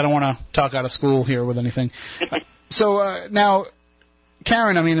the air, because I don't want to talk out of school here with anything. So now,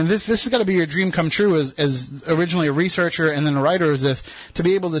 Karen, I mean, this has got to be your dream come true as originally a researcher and then a writer, is this, to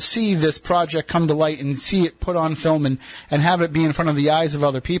be able to see this project come to light and see it put on film and have it be in front of the eyes of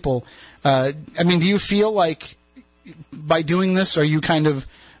other people. I mean, do you feel like by doing this, are you kind of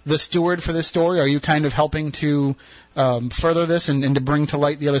the steward for this story? Are you kind of helping to further this and to bring to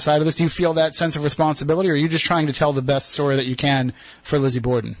light the other side of this? Do you feel that sense of responsibility, or are you just trying to tell the best story that you can for Lizzie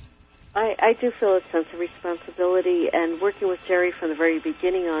Borden? I do feel a sense of responsibility, and working with Jerry from the very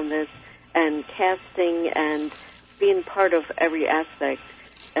beginning on this, and casting and being part of every aspect.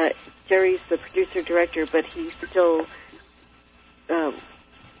 Jerry's the producer-director, but he still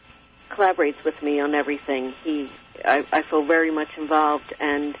collaborates with me on everything. I feel very much involved,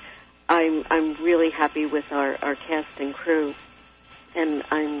 and I'm really happy with our cast and crew,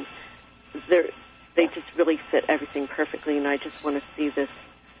 and they just really fit everything perfectly, and I just want to see this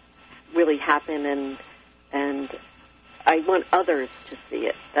really happen, and I want others to see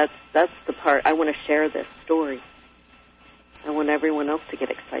it. That's the part. I want to share this story. I want everyone else to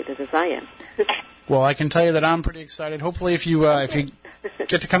get excited as I am. Well, I can tell you that I'm pretty excited. Hopefully, if you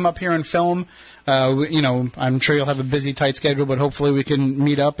get to come up here and film, I'm sure you'll have a busy, tight schedule, but hopefully we can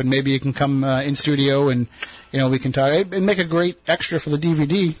meet up and maybe you can come in studio and, we can talk and make a great extra for the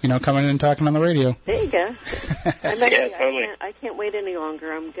DVD, coming in and talking on the radio. There you go. Totally. I can't wait any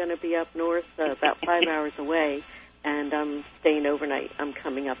longer. I'm going to be up north about 5 hours away, and I'm staying overnight. I'm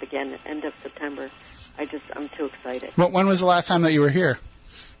coming up again end of September. I'm too excited. When was the last time that you were here?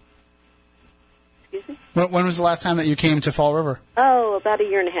 Excuse me? When was the last time that you came to Fall River? Oh, about a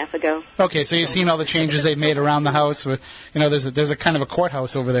year and a half ago. Okay, so you've seen all the changes they've made around the house. There's a kind of a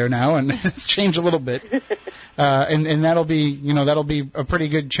courthouse over there now, and it's changed a little bit. And that'll be a pretty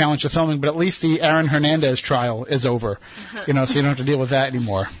good challenge to filming. But at least the Aaron Hernandez trial is over, so you don't have to deal with that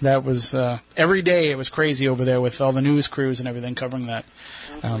anymore. That was every day. It was crazy over there with all the news crews and everything covering that.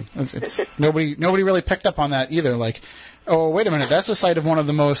 Nobody really picked up on that either. Like, oh, wait a minute, that's the site of one of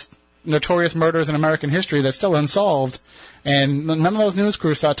the most notorious murders in American history that's still unsolved, and none of those news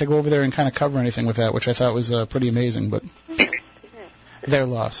crews thought to go over there and kind of cover anything with that, which I thought was pretty amazing, but their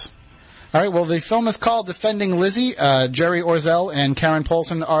loss. All right, well, the film is called Defending Lizzie. Jerry Orzel and Karen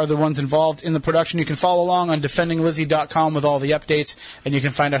Polson are the ones involved in the production. You can follow along on defendinglizzie.com with all the updates, and you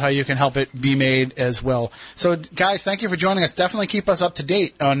can find out how you can help it be made as well. So, guys, thank you for joining us. Definitely keep us up to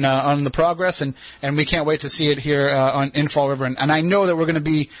date on the progress, and we can't wait to see it here in Fall River. And I know that we're going to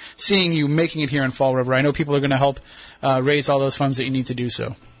be seeing you making it here in Fall River. I know people are going to help raise all those funds that you need to do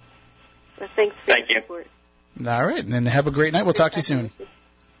so. Well, thanks for your support. All right, and then have a great night. We'll talk to you soon.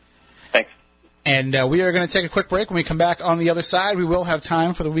 And we are going to take a quick break. When we come back on the other side, we will have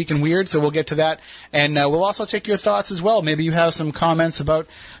time for the Week in Weird, so we'll get to that. And we'll also take your thoughts as well. Maybe you have some comments about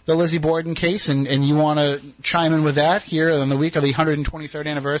the Lizzie Borden case, and you want to chime in with that here on the week of the 123rd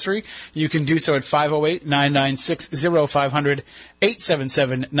anniversary. You can do so at 508-996-0500,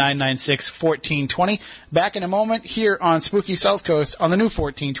 877-996-1420. Back in a moment here on Spooky South Coast on the new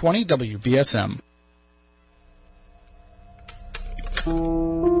 1420 WBSM.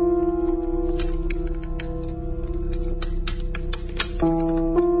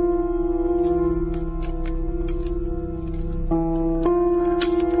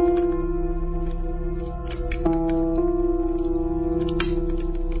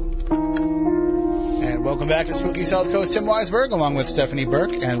 Welcome back to Spooky South Coast. Tim Weisberg, along with Stephanie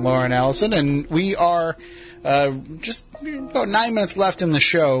Burke and Lauren Allison, and we are just about 9 minutes left in the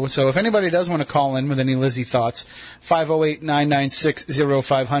show. So if anybody does want to call in with any Lizzie thoughts,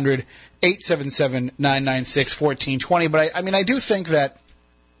 508-996-0500, 877-996-1420. But I do think that,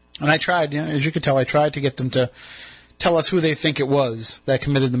 and I tried, as you could tell, I tried to get them to tell us who they think it was that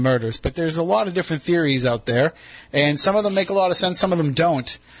committed the murders. But there's a lot of different theories out there, and some of them make a lot of sense, some of them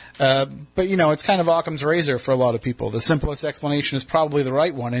don't. But, you know, it's kind of Occam's razor for a lot of people. The simplest explanation is probably the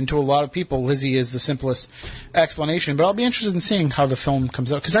right one, and to a lot of people, Lizzie is the simplest explanation. But I'll be interested in seeing how the film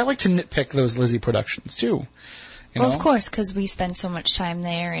comes out, because I like to nitpick those Lizzie productions, too. You know? Of course, because we spend so much time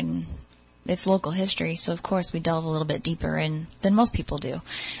there, and it's local history, so of course we delve a little bit deeper in than most people do.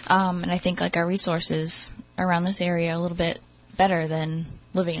 And I think, like, our resources around this area are a little bit better than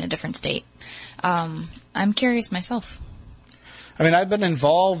living in a different state. I'm curious myself. I mean, I've been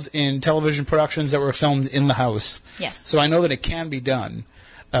involved in television productions that were filmed in the house. Yes. So I know that it can be done.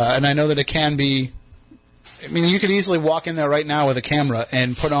 And I know that it can be... I mean, you could easily walk in there right now with a camera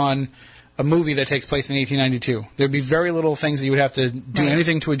and put on a movie that takes place in 1892. There'd be very little things that you would have to do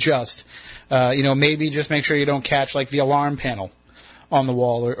anything to adjust. You know, maybe just make sure you don't catch, like, the alarm panel on the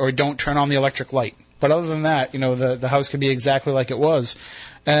wall or don't turn on the electric light. But other than that, you know, the house could be exactly like it was.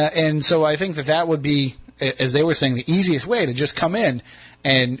 And so I think that would be, as they were saying, the easiest way to just come in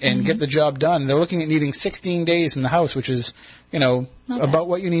and get the job done. They're looking at needing 16 days in the house, which is, you know, about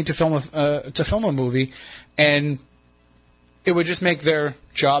what you need to film a movie. And it would just make their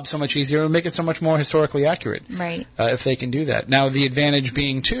job so much easier. It would make it so much more historically accurate. Right. If they can do that. Now, the advantage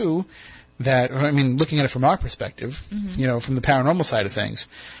being, too, that, I mean, looking at it from our perspective, you know, from the paranormal side of things,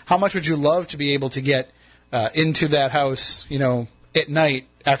 how much would you love to be able to get into that house, you know, at night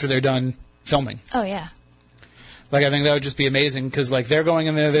after they're done filming? Oh, yeah. Like, I think that would just be amazing, because, like, they're going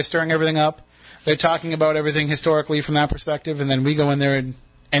in there, they're stirring everything up, they're talking about everything historically from that perspective, and then we go in there and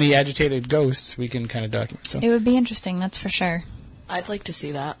any agitated ghosts we can kind of document. So it would be interesting, that's for sure. I'd like to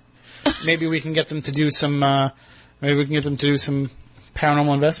see that. Maybe we can get them to do some,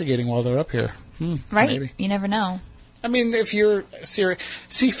 paranormal investigating while they're up here. Right. Maybe. You never know. I mean, if you're serious...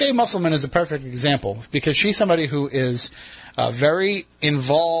 See, Faye Musselman is a perfect example, because she's somebody who is very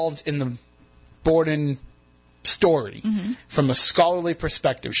involved in the Borden story from a scholarly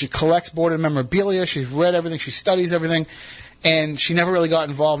perspective. She collects Borden memorabilia, she's read everything, she studies everything, and she never really got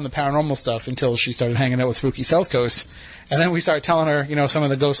involved in the paranormal stuff until she started hanging out with Spooky South Coast. And then we started telling her, you know, some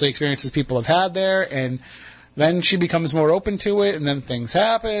of the ghostly experiences people have had there, and then she becomes more open to it, and then things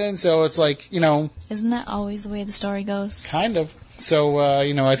happen. So it's like, you know... Isn't that always the way the story goes? Kind of. So,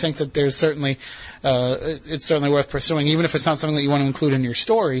 you know, I think that there's certainly... it's certainly worth pursuing. Even if it's not something that you want to include in your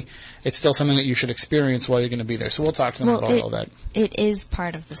story, it's still something that you should experience while you're going to be there. So we'll talk to them about all that. It is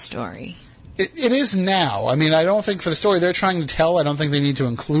part of the story. It is now. I mean, I don't think for the story they're trying to tell, I don't think they need to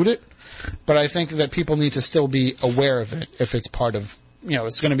include it. But I think that people need to still be aware of it if it's part of... You know,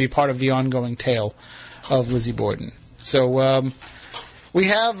 it's going to be part of the ongoing tale of Lizzie Borden. So we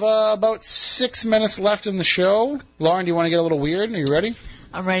have about 6 minutes left in the show. Lauren, do you want to get a little weird? Are you ready?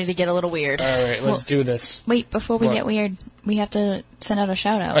 I'm ready to get a little weird. All right, let's do this. Wait, before we get weird, we have to send out a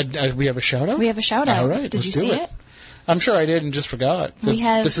shout-out. We have a shout-out? We have a shout-out. All right, Did you see it? I'm sure I did and just forgot.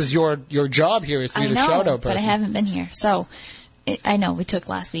 This is your job here is to be the shout-out person. But I haven't been here. So... I know we took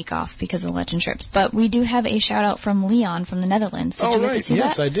last week off because of Legend Trips, but we do have a shout-out from Leon from the Netherlands. Did you get to see that?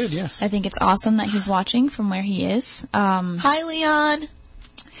 Yes, I did, yes. I think it's awesome that he's watching from where he is. Hi, Leon!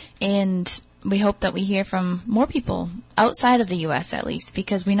 And we hope that we hear from more people outside of the U.S. at least,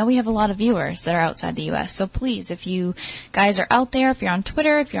 because we know we have a lot of viewers that are outside the U.S. So please, if you guys are out there, if you're on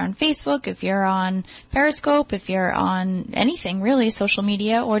Twitter, if you're on Facebook, if you're on Periscope, if you're on anything really, social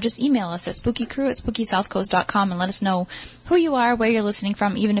media, or just email us at spookycrew@spookysouthcoast.com and let us know who you are, where you're listening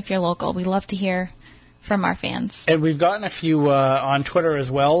from, even if you're local. We love to hear from our fans. And we've gotten a few on Twitter as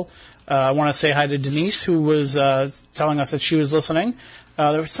well. I want to say hi to Denise, who was telling us that she was listening.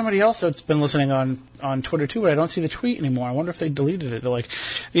 There was somebody else that's been listening on Twitter, too, but I don't see the tweet anymore. I wonder if they deleted it. They're like,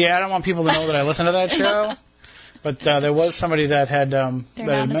 yeah, I don't want people to know that I listen to that show. But there was somebody that had mentioned it.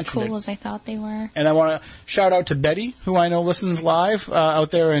 They're not as cool as I thought they were. And I want to shout out to Betty, who I know listens live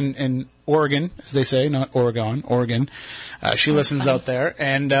out there in Oregon, as they say, not Oregon, Oregon. She listens out there.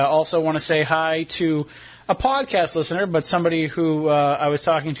 And also want to say hi to a podcast listener, but somebody who I was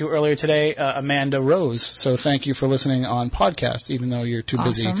talking to earlier today, Amanda Rose. So thank you for listening on podcast, even though you're too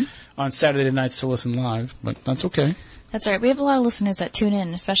busy on Saturday nights to listen live. But that's okay. That's all right. We have a lot of listeners that tune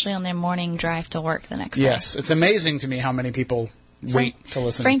in, especially on their morning drive to work the next day. Yes, it's amazing to me how many people wait to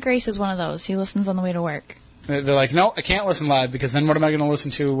listen. Frank Grace is one of those. He listens on the way to work. They're like, no, I can't listen live because then what am I going to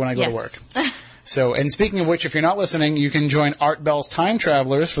listen to when I go to work? So, and speaking of which, if you're not listening, you can join Art Bell's Time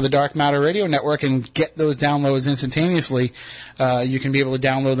Travelers for the Dark Matter Radio Network and get those downloads instantaneously. You can be able to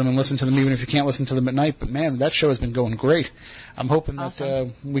download them and listen to them even if you can't listen to them at night. But man, that show has been going great. I'm hoping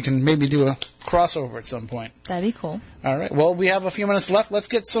that we can maybe do a crossover at some point. That'd be cool. All right. Well, we have a few minutes left. Let's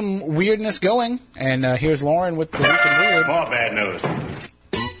get some weirdness going. And here's Lauren with the Week in Weird. More bad news.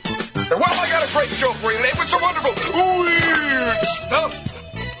 Well, I got a great show for you today with some wonderful weird stuff.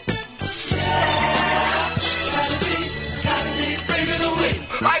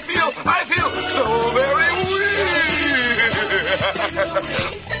 I feel so very weird.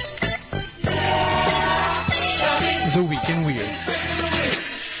 The Week in Weird.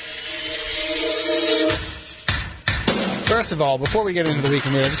 First of all, before we get into the Week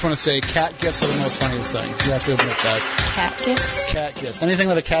in Weird, I just want to say cat gifs are the most funniest thing. You have to admit that. Cat gifs? Cat gifs. Anything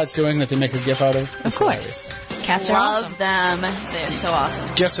that a cat's doing that they make a gif out of? Of course. Cats are Love awesome. them. They're so awesome.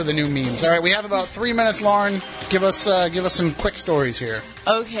 Gifs are the new memes. All right, we have about 3 minutes, Lauren. Give us some quick stories here.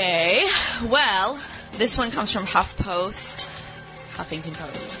 Okay. Well, this one comes from Huffington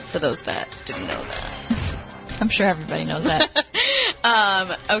Post, for those that didn't know that. I'm sure everybody knows that.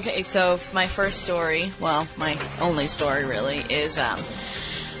 Okay, so my first story, well, my only story really, is a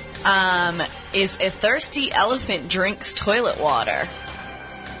thirsty elephant drinks toilet water.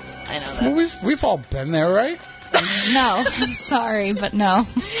 I know that. Well, we've all been there, right? No, I'm sorry, but no.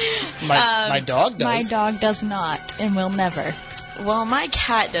 My dog does. My dog does not, and will never. Well, my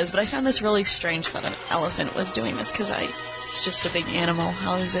cat does, but I found this really strange that an elephant was doing this because it's just a big animal.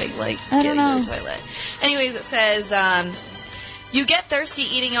 How is it getting to the toilet? Anyways, it says, you get thirsty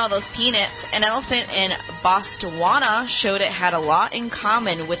eating all those peanuts. An elephant in Botswana showed it had a lot in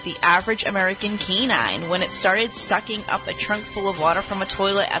common with the average American canine when it started sucking up a trunk full of water from a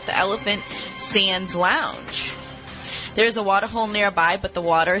toilet at the Elephant Sands Lounge. There's a water hole nearby, but the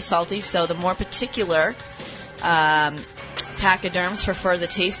water is salty, so the more particular pachyderms prefer the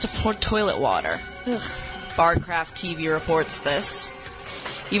taste of toilet water. Ugh. Barcraft TV reports this.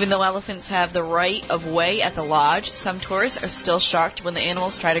 Even though elephants have the right of way at the lodge, some tourists are still shocked when the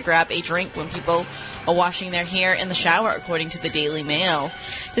animals try to grab a drink when people are washing their hair in the shower, according to the Daily Mail.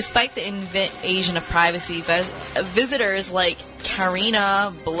 Despite the invasion of privacy, visitors like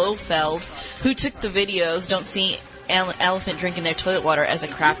Karina Blofeld, who took the videos, don't see elephant drinking their toilet water as a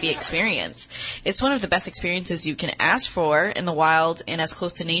crappy experience. It's one of the best experiences you can ask for in the wild and as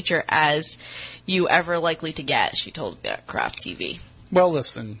close to nature as you ever likely to get, she told Craft TV. Well,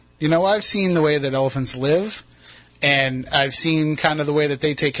 listen, I've seen the way that elephants live, and I've seen kind of the way that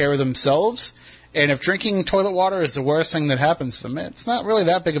they take care of themselves, and if drinking toilet water is the worst thing that happens to them, it's not really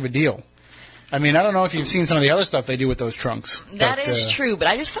that big of a deal. I mean, I don't know if you've seen some of the other stuff they do with those trunks. That is true, but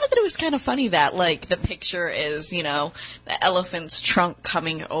I just thought that it was kind of funny that, the picture is, the elephant's trunk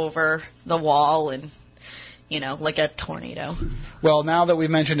coming over the wall and, like a tornado. Well, now that we've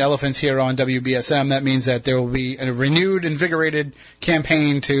mentioned elephants here on WBSM, that means that there will be a renewed, invigorated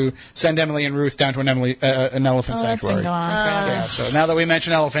campaign to send Emily and Ruth down to an elephant sanctuary. That's been going on forever. Yeah, so now that we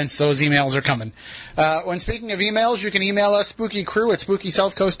mention elephants, those emails are coming. When speaking of emails, you can email us,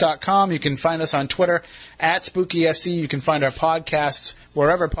 spookycrew@spookysouthcoast.com. You can find us on Twitter @SpookySC. You can find our podcasts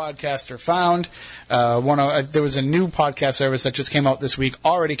wherever podcasts are found. There was a new podcast service that just came out this week,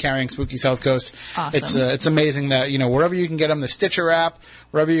 already carrying Spooky South Coast. Awesome. It's amazing that, wherever you can get them, the Stitcher app,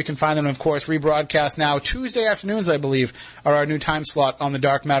 wherever you can find them, of course, rebroadcast now. Tuesday afternoons, I believe, are our new time slot on the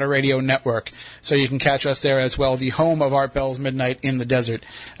Dark Matter Radio Network. So you can catch us there as well, the home of Art Bell's Midnight in the Desert.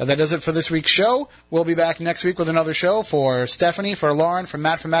 That does it for this week's show. We'll be back next week with another show. For Stephanie, for Lauren, for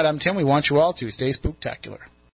Matt, I'm Tim. We want you all to stay spooktacular.